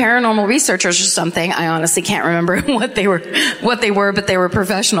when some paranormal researchers or something, I honestly can't remember what they were, but they were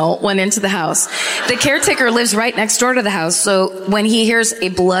professional, went into the house. The caretaker lives right next door to the house, so when he hears a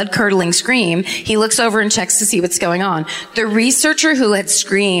blood-curdling scream, he looks over and checks to see what's going on. The researcher who had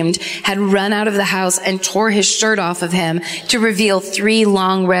screamed had run out of the house and tore his shirt off of him to reveal 3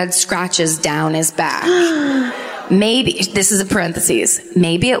 long red scratches down his back. Maybe, this is a parentheses,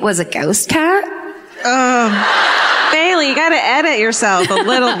 maybe it was a ghost cat? Bailey, you gotta edit yourself a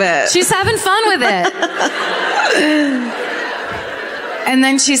little bit. She's having fun with it. And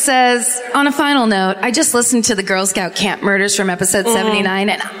then she says, on a final note, I just listened to the Girl Scout camp murders from episode 79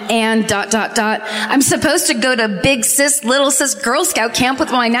 and ... I'm supposed to go to Big Sis, Little Sis Girl Scout camp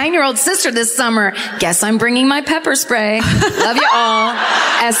with my 9-year-old sister this summer. Guess I'm bringing my pepper spray. Love you all.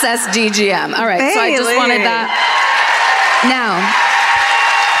 SSGGM. All right, Bailey. So I just wanted that. Now,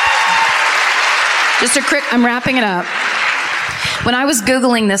 just a quick, I'm wrapping it up. When I was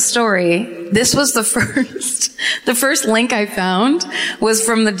Googling this story, this was the first link I found was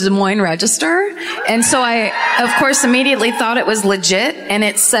from the Des Moines Register. And so I, of course, immediately thought it was legit. And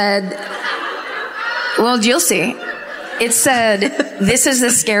it said, well, you'll see. It said, this is the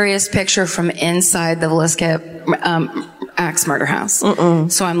scariest picture from inside the Villisca axe murder house.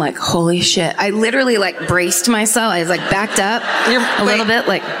 So I'm like, holy shit. I literally like braced myself. I was like backed up a little bit,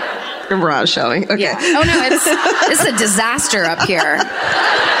 like, bra showing. Okay. Yeah. Oh no, it's a disaster up here.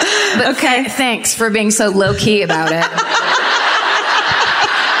 But okay. Thanks for being so low key about it.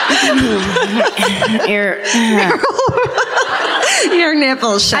 Your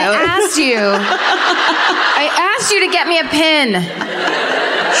nipples show. I asked you to get me a pin.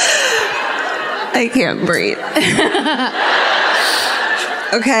 I can't breathe.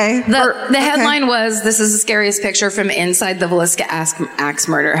 Okay. The headline was, this is the scariest picture from inside the Villisca axe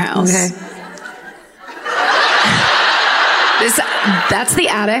murder house. Okay. That's the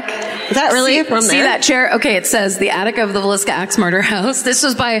attic. Is that really from there? See that chair? Okay, it says the attic of the Villisca axe murder house. This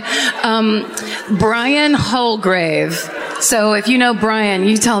was by Brian Hullgrave. So if you know Brian,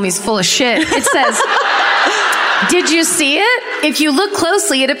 you tell him he's full of shit. It says, Did you see it? If you look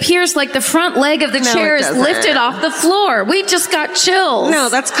closely, it appears like the front leg of the chair is lifted off the floor. We just got chills. No,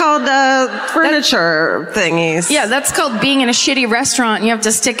 that's called furniture thingies. Yeah, that's called being in a shitty restaurant and you have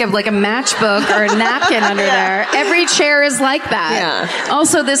to stick a matchbook or a napkin under there. Every chair is like that. Yeah.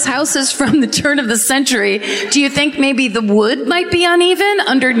 Also, this house is from the turn of the century. Do you think maybe the wood might be uneven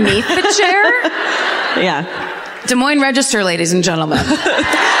underneath the chair? Yeah. Des Moines Register, ladies and gentlemen.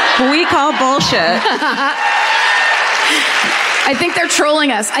 We call bullshit. I think they're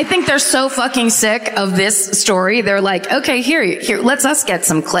trolling us. I think they're so fucking sick of this story. They're like, okay, here, let's us get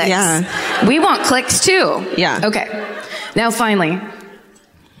some clicks. Yeah. We want clicks too. Yeah. Okay. Now, finally,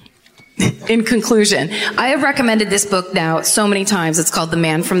 in conclusion, I have recommended this book now so many times. It's called The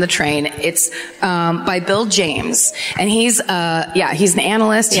Man from the Train. It's by Bill James, and he's an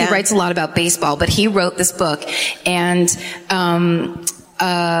analyst. Yeah. He writes a lot about baseball, but he wrote this book, and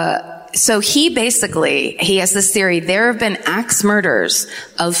so he has this theory. There have been axe murders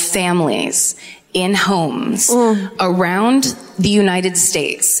of families in homes around the United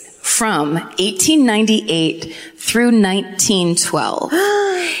States from 1898 through 1912.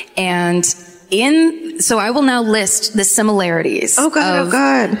 And so I will now list the similarities of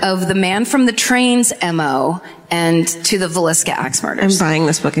the Man from the Train's MO and to the Villisca axe murders. I'm buying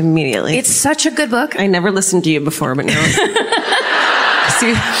this book immediately. It's such a good book. I never listened to you before, but now.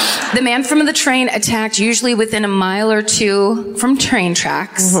 The man from the train attacked usually within a mile or two from train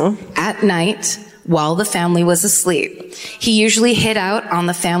tracks at night while the family was asleep. He usually hid out on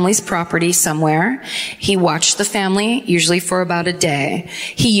the family's property somewhere. He watched the family, usually for about a day.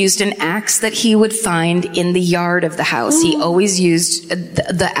 He used an axe that he would find in the yard of the house. He always used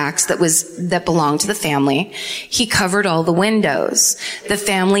the axe that belonged to the family. He covered all the windows. The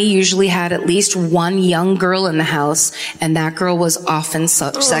family usually had at least one young girl in the house, and that girl was often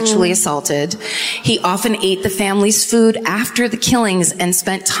sexually assaulted. He often ate the family's food after the killings and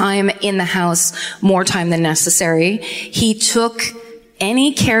spent time in the house, more time than necessary. He took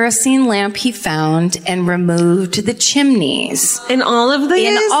any kerosene lamp he found and removed the chimneys. In all of these?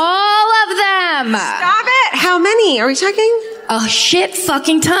 In all of them. Stop it. How many are we talking? A shit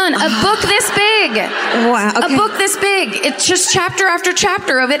fucking ton. A book this big. Wow. Okay. A book this big. It's just chapter after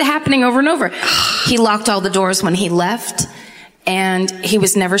chapter of it happening over and over. He locked all the doors when he left. And he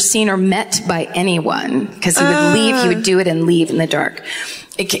was never seen or met by anyone because he would leave. He would do it and leave in the dark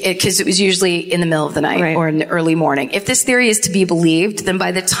because it was usually in the middle of the night or in the early morning. If this theory is to be believed, then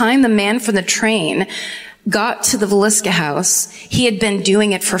by the time the man from the train got to the Villisca house, he had been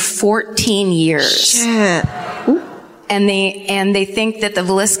doing it for 14 years. Shit. And they think that the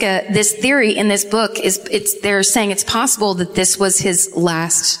Villisca, this theory in this book they're saying it's possible that this was his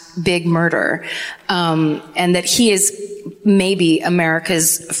last big murder. And that he is maybe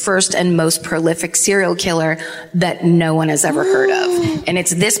America's first and most prolific serial killer that no one has ever heard of. And it's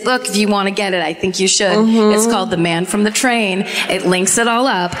this book. If you want to get it, I think you should. It's called The Man from the Train. It links it all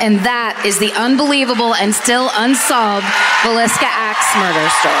up. And that is the unbelievable and still unsolved Villisca axe murder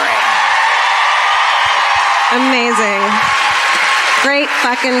story. Amazing. Great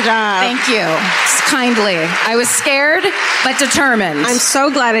fucking job. Thank you. Kindly. I was scared, but determined. I'm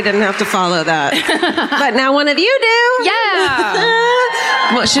so glad I didn't have to follow that. But now one of you do.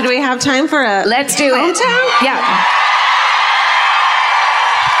 Yeah. Well, should we have time for a Let's do it. hometown? Yeah.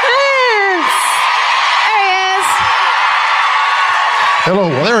 Yes. There he is. Hello,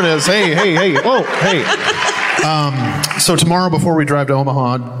 there it is. Hey. Oh, hey. So tomorrow before we drive to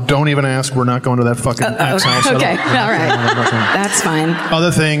Omaha, don't even ask. We're not going to that fucking axe house. Okay. All right. That's fine. Other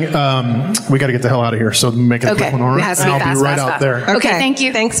thing, we got to get the hell out of here. So make it a quick one, all right? It has to be and I'll fast, be right fast, out fast. there. Okay, thank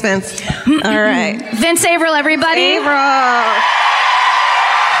you. Thanks, Vince. All right. Vince Averill, everybody. April.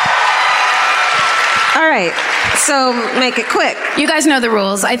 All right. So make it quick. You guys know the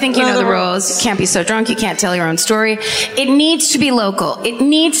rules. I think you know the rules. You can't be so drunk. You can't tell your own story. It needs to be local. It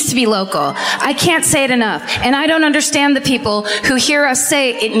needs to be local. I can't say it enough. And I don't understand the people who hear us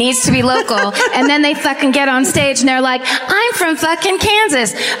say it needs to be local and then they fucking get on stage and they're like, I'm from fucking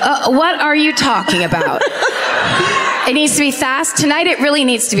Kansas. What are you talking about? It needs to be fast. Tonight it really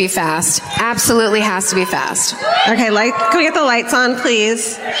needs to be fast. Absolutely has to be fast. Okay, can we get the lights on,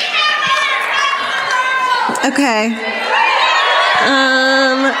 please? Okay.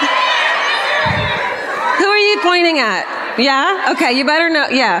 Who are you pointing at? Yeah? Okay, you better know.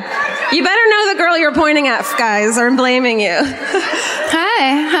 Yeah. You better know the girl you're pointing at, guys, or I'm blaming you.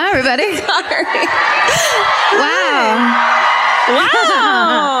 Hi, everybody. Sorry.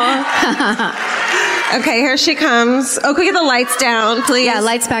 Wow. Okay, here she comes. Oh, can we get the lights down, please? Yeah,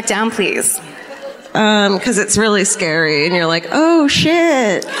 lights back down, please. Because it's really scary, and you're like, oh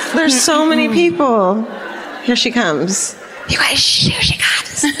shit, there's so many people. Here she comes. You guys, here she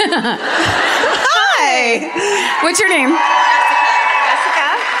comes. Hi. What's your name?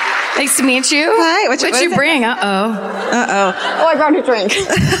 Jessica. Nice to meet you. Hi. What'd you bring? Uh-oh. Oh, I brought a drink.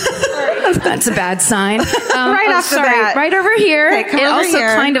 That's a bad sign. Right off the bat. Right over here. Okay, come it over also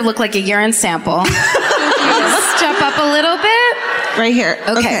here. kind of looked like a urine sample. Step up a little bit. Right here.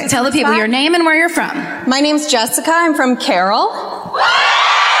 Okay. Tell the people your name and where you're from. My name's Jessica. I'm from Carroll.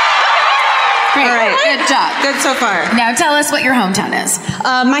 Great. All right. Good job. Good so far. Now tell us what your hometown is.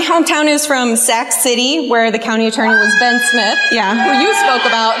 My hometown is from Sac City, where the county attorney was Ben Smith. Yeah. Who you spoke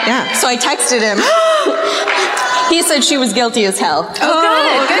about. Yeah. So I texted him. He said she was guilty as hell.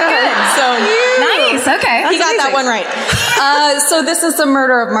 Oh, good. So Nice. Okay. he got that one right. So this is the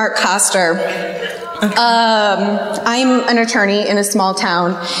murder of Mark Koster. I'm an attorney in a small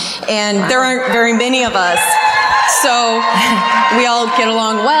town, and there aren't very many of us. So we all get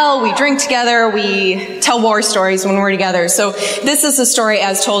along well, we drink together, we tell war stories when we're together. So this is a story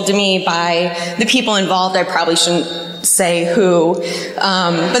as told to me by the people involved. I probably shouldn't say who,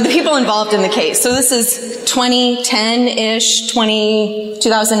 but the people involved in the case. So this is 2010-ish,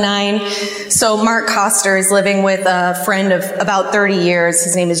 2009. So Mark Koster is living with a friend of about 30 years.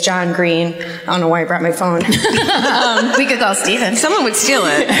 His name is John Green. I don't know why I brought my phone. We could call Steven. Someone would steal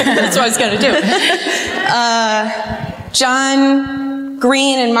it. That's what I was going to do. John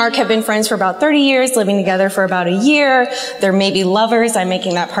Green and Mark have been friends for about 30 years, living together for about a year. They're maybe lovers. I'm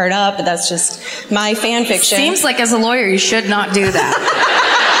making that part up, but that's just my fan fiction. Seems like as a lawyer you should not do that.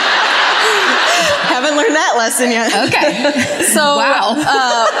 Haven't learned that lesson yet. Okay. So, wow.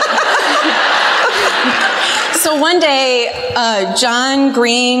 So one day, John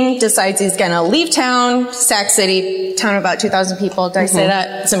Green decides he's going to leave town, Sac City, town of about 2,000 people. Did I say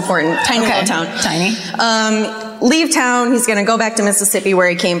that? It's important. Tiny little town. Tiny. Leave town. He's going to go back to Mississippi where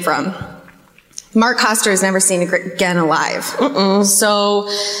he came from. Mark Koster is never seen again alive. So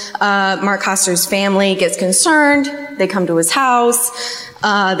Mark Koster's family gets concerned. They come to his house.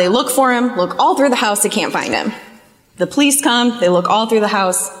 They look for him, look all through the house. They can't find him. The police come, they look all through the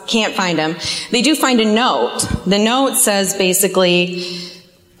house, can't find him. They do find a note. The note says basically,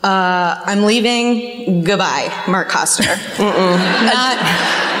 I'm leaving, goodbye, Mark Koster.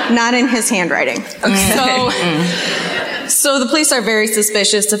 Not in his handwriting. So the police are very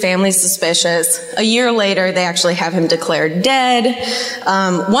suspicious, the family's suspicious. A year later, they actually have him declared dead.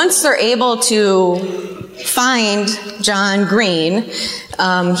 Once they're able to find John Green,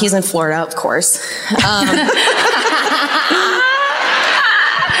 he's in Florida, of course.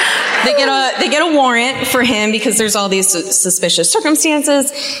 They get a warrant for him because there's all these suspicious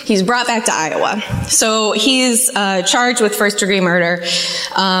circumstances. He's brought back to Iowa. So he's charged with first-degree murder,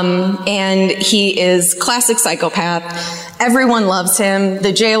 and he is classic psychopath. Everyone loves him.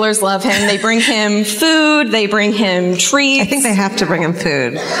 The jailers love him. They bring him food. They bring him treats. I think they have to bring him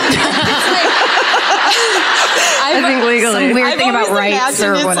food. I think legally. Some weird thing about rights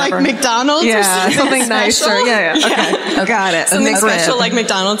or it's whatever. like McDonald's or something nicer. special. Yeah. Okay. Got it. Something A special McRib. like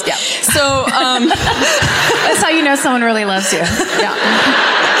McDonald's. Yeah. So, That's how you know someone really loves you. yeah.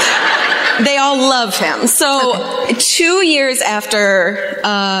 They all love him. So 2 years after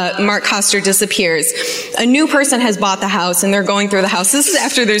Mark Koster disappears, a new person has bought the house and they're going through the house. This is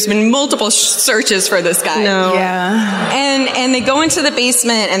after there's been multiple searches for this guy. No. Yeah. And they go into the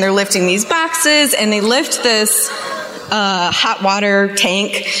basement and they're lifting these boxes and they lift this hot water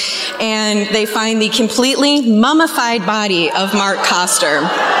tank and they find the completely mummified body of Mark Koster.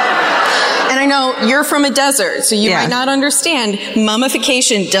 And I know you're from a desert, so you might not understand.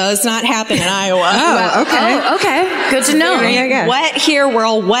 Mummification does not happen in Iowa. Oh, okay. Oh, okay. Good to know. Yeah. Wet here. We're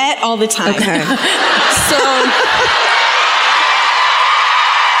all wet all the time. Okay. So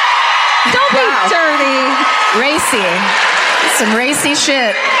Don't be dirty. Racy. Some racy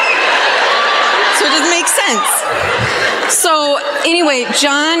shit. So it doesn't make sense. So anyway,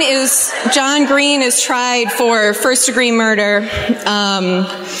 John Green is tried for first-degree murder.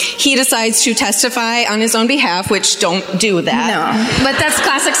 He decides to testify on his own behalf, which don't do that. No. But that's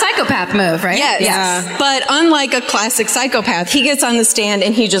classic psychopath move, right? Yes. Yeah. But unlike a classic psychopath, he gets on the stand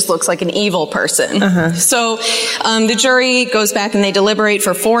and he just looks like an evil person. So the jury goes back and they deliberate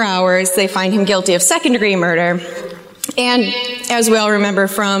for 4 hours. They find him guilty of second-degree murder. And as we all remember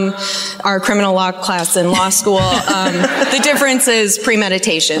from our criminal law class in law school, the difference is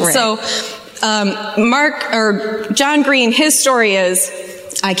premeditation. Right. So John Green, his story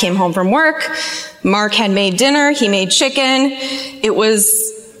is, I came home from work. Mark had made dinner. He made chicken. It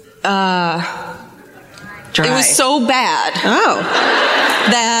was Dry. It was so bad. Oh.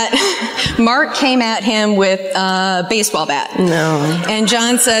 that Mark came at him with a baseball bat. No. And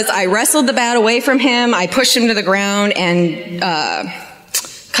John says, I wrestled the bat away from him, I pushed him to the ground, and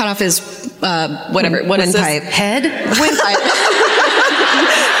cut off his, whatever, what is this? Windpipe. Head? Windpipe.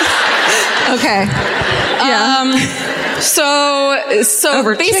 Okay. So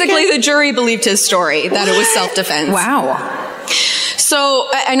basically the jury believed his story, that it was self-defense. Wow. So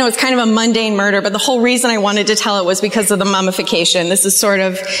I know it's kind of a mundane murder, but the whole reason I wanted to tell it was because of the mummification. This is sort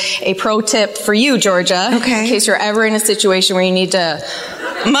of a pro tip for you, Georgia. Okay. In case you're ever in a situation where you need to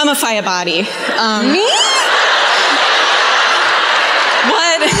mummify a body. Me?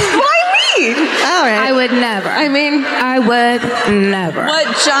 What? Why me? All right. I would never. I mean, I would never. What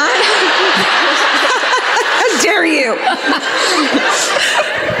John? how dare you?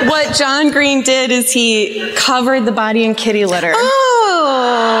 What John Green did is he covered the body in kitty litter.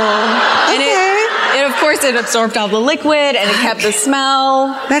 Oh. And it of course, it absorbed all the liquid and it kept the smell.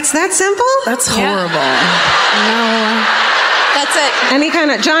 That's that simple? That's horrible. No. That's it. Any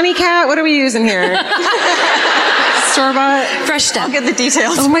kind of Johnny Cat? What are we using here? Store-bought? Fresh stuff. I'll get the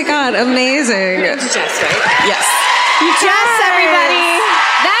details. Oh my God, amazing. Yes. Yes, everybody.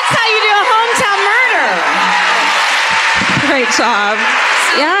 That's how you do a hometown murder. Great job.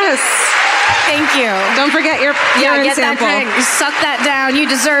 Yes. Thank you. Don't forget your urine Get sample. that drink. Suck that down. You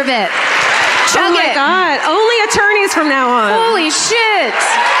deserve it. Chug Oh my it. God. Only attorneys from now on. Holy shit.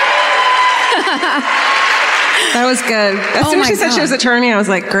 That was good. As soon as she said she was attorney, I was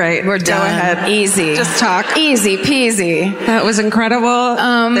like, great. We're Go done. ahead. Easy. Just talk. Easy peasy. That was incredible.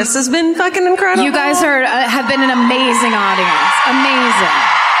 This has been fucking incredible. You guys have been an amazing audience. Amazing.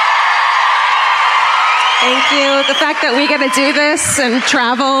 Thank you. The fact that we get to do this and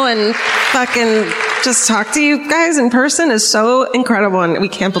travel and fucking just talk to you guys in person is so incredible, and we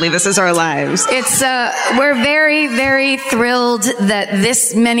can't believe this is our lives. It's we're very, very thrilled that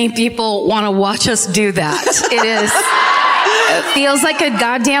this many people want to watch us do that. It is. It feels like a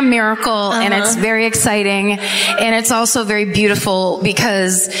goddamn miracle, and it's very exciting, and it's also very beautiful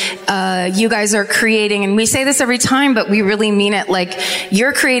because you guys are creating, and we say this every time, but we really mean it, like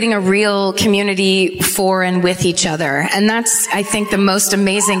you're creating a real community for and with each other, and that's, I think, the most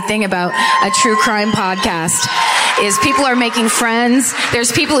amazing thing about a true crime podcast is people are making friends.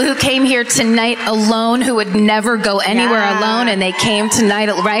 There's people who came here tonight alone who would never go anywhere alone, and they came tonight,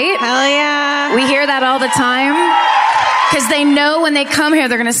 right? Hell yeah. We hear that all the time. Because they know when they come here,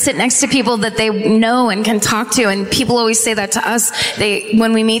 they're going to sit next to people that they know and can talk to. And people always say that to us.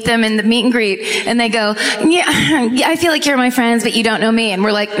 When we meet them in the meet and greet, and they go, yeah, I feel like you're my friends, but you don't know me. And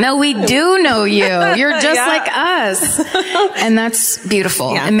we're like, no, we do know you. You're just like us. And that's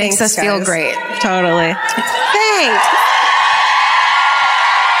beautiful. Yeah, it makes thanks, us feel guys. great. Totally. Thanks.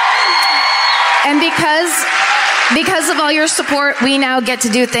 And because of all your support, we now get to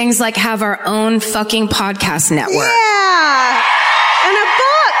do things like have our own fucking podcast network. Yeah. And a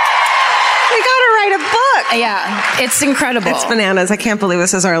book. We got to write a book. Yeah, it's incredible. It's bananas. I can't believe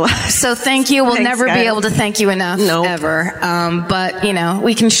this is our lives. So thank you. We'll Thanks, never guys. be able to thank you enough, Nope. ever. But, you know,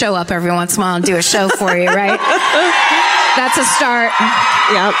 we can show up every once in a while and do a show for you, right? That's a start.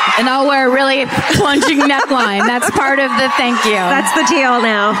 Yep. And I'll wear a really plunging neckline. That's part of the thank you. That's the deal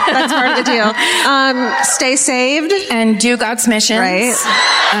now. That's part of the deal. Stay saved. And do God's missions. Right.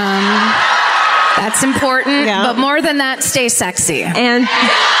 That's important. Yeah. But more than that, stay sexy. And